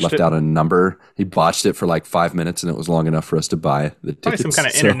or botched left it? out a number. He botched it for like 5 minutes, and it was long enough for us to buy the Probably tickets. some kind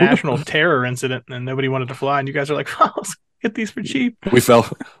of So international terror incident, and nobody wanted to fly, and you guys are like, "Oh, let's get these for cheap." we fell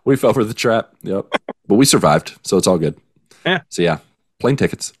for the trap. Yep, but we survived, so it's all good. Yeah. So yeah, plane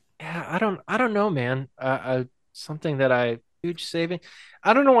tickets. Yeah, I don't know, man. Something that I huge saving.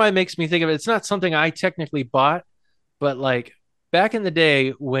 I don't know why it makes me think of it. It's not something I technically bought, but like back in the day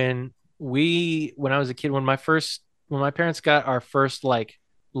when I was a kid, when my parents got our first like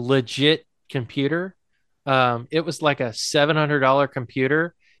legit computer, it was like a $700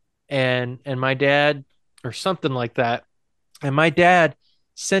 computer, and my dad or something like that, and my dad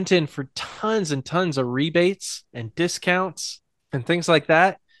sent in for tons and tons of rebates and discounts and things like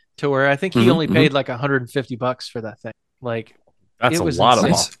that, to where I think he Mhm, only paid like $150 for that thing. Like That's It a was lot of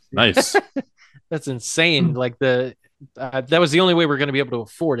insane. nice. that's insane. Like that was the only way we are going to be able to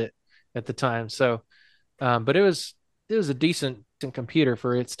afford it at the time. So, but it was a decent computer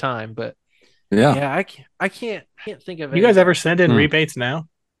for its time. But Yeah. yeah, I can't think of You guys anything. ever send in Hmm. rebates now?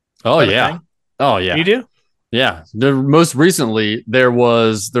 Oh Is that a yeah. thing? Oh yeah. You do? Yeah. Most recently,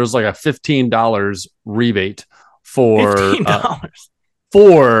 there's like a $15 rebate for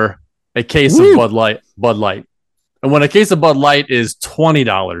 $15. A case Woo. of Bud Light. And when a case of Bud Light is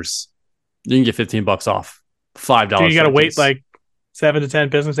 $20, you can get $15 off. $5. So you got to wait case. like 7 to 10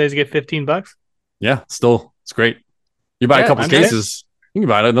 business days to get $15. Yeah, still, it's great. You buy a couple I'm cases, you can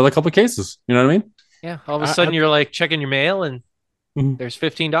buy another couple cases. You know what I mean? Yeah. All of a sudden, you're like checking your mail and Mhm. there's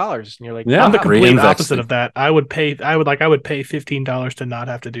 $15, and you're like, Yeah. I'm the wow. complete Reinvesting. opposite of that. I would pay $15 to not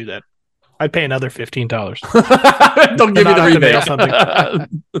have to do that. I'd pay another $15. Don't give me not the have to mail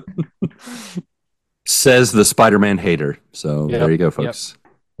rebate. Says the Spider-Man hater. So Yep, there you go, folks.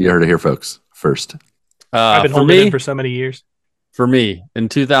 You heard it here, folks. First. I've been holding it for so many years. For me, in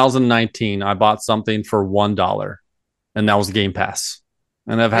 2019, I bought something for $1, and that was Game Pass.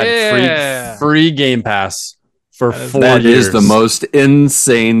 And I've had Yeah. free Game Pass for 4 That years. is the most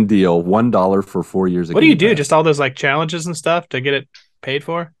insane deal. $1 for 4 years. of What do you Game do? Pass. Just all those like challenges and stuff to get it paid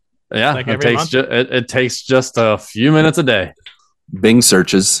for? Yeah, like it every takes month? it takes just a few minutes a day. Bing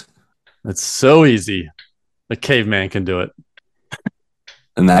searches, It's so easy. The caveman can do it.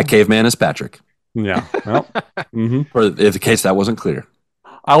 and that caveman is Patrick. Yeah. Well, mhm. Or in case that wasn't clear.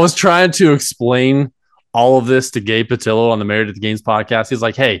 I was trying to explain all of this to Gabe Patillo on the Married at the Games podcast. He's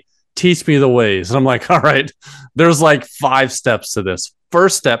like, hey, teach me the ways. And I'm like, all right, there's like 5 steps to this.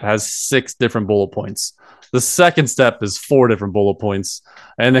 First step has 6 different bullet points. The second step is 4 different bullet points.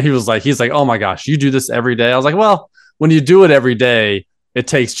 And then he's like, oh my gosh, you do this every day? I was like, well, when you do it every day, it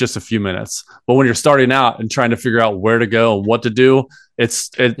takes just a few minutes. But when you're starting out and trying to figure out where to go and what to do, it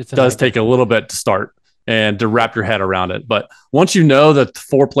does take a little bit to start and to wrap your head around it. But once you know the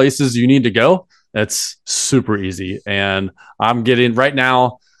 4 places you need to go, it's super easy. And I'm getting right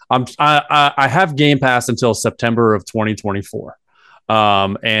now, I have Game Pass until September of 2024.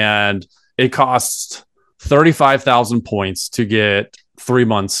 And it costs 35,000 points to get 3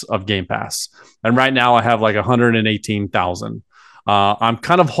 months of Game Pass. And right now I have like 118,000. I'm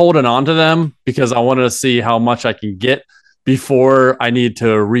kind of holding on to them because I wanted to see how much I can get before I need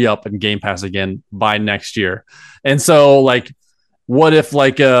to re-up and Game Pass again by next year. And so like, what if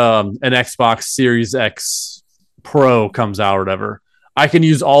like an Xbox Series X Pro comes out or whatever? I can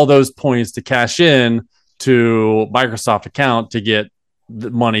use all those points to cash in to Microsoft account to get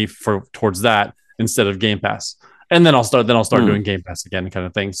the money towards that instead of Game Pass. And then I'll start doing Game Pass again kind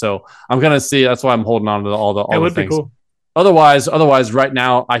of thing. So I'm going to see, that's why I'm holding on to all the It would be things. cool. Otherwise, right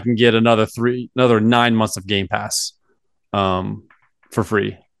now I can get another 9 months of Game Pass for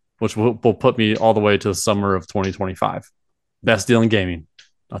free, which will put me all the way to the summer of 2025. Best deal in gaming.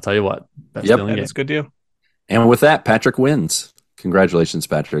 I'll tell you what. Best deal in gaming. That's a good deal. And with that, Patrick wins. Congratulations,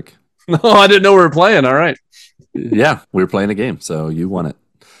 Patrick. No, I didn't know we were playing. All right. Yeah, we were playing a game, so you won it.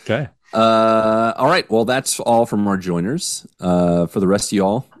 Okay. All right. Well, that's all from our joiners. For the rest of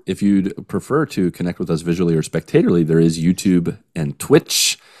y'all, if you'd prefer to connect with us visually or spectatorly, there is YouTube and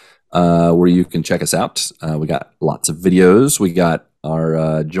Twitch where you can check us out. We got lots of videos. We got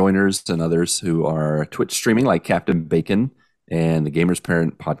our joiners and others who are Twitch streaming, like Captain Bacon and the Gamer's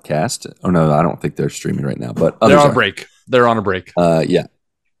Parent podcast. Oh, no, I don't think they're streaming right now, but They're others on a are. break. They're on a break. Yeah.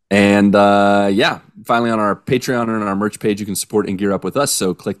 And finally on our Patreon and our merch page, you can support and gear up with us.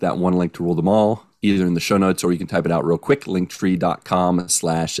 So click that one link to rule them all, either in the show notes or you can type it out real quick,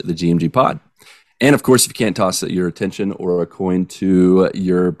 linktree.com/the GMG pod. And of course, if you can't toss your attention or a coin to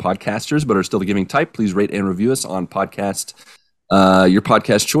your podcasters, but are still the giving type, please rate and review us on your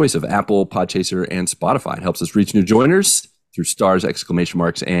podcast choice of Apple, Podchaser, and Spotify. It helps us reach new joiners through stars, exclamation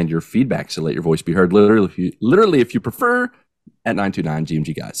marks, and your feedback. So let your voice be heard literally if you prefer, at 929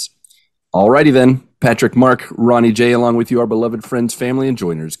 GMG guys. Alrighty then, Patrick, Mark, Ronnie, Jay, along with you, our beloved friends, family, and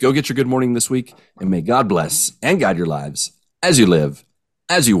joiners. Go get your good morning this week, and may God bless and guide your lives as you live,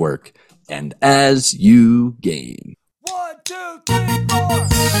 as you work, and as you game. 1, 2, 3,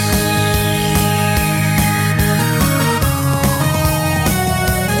 4.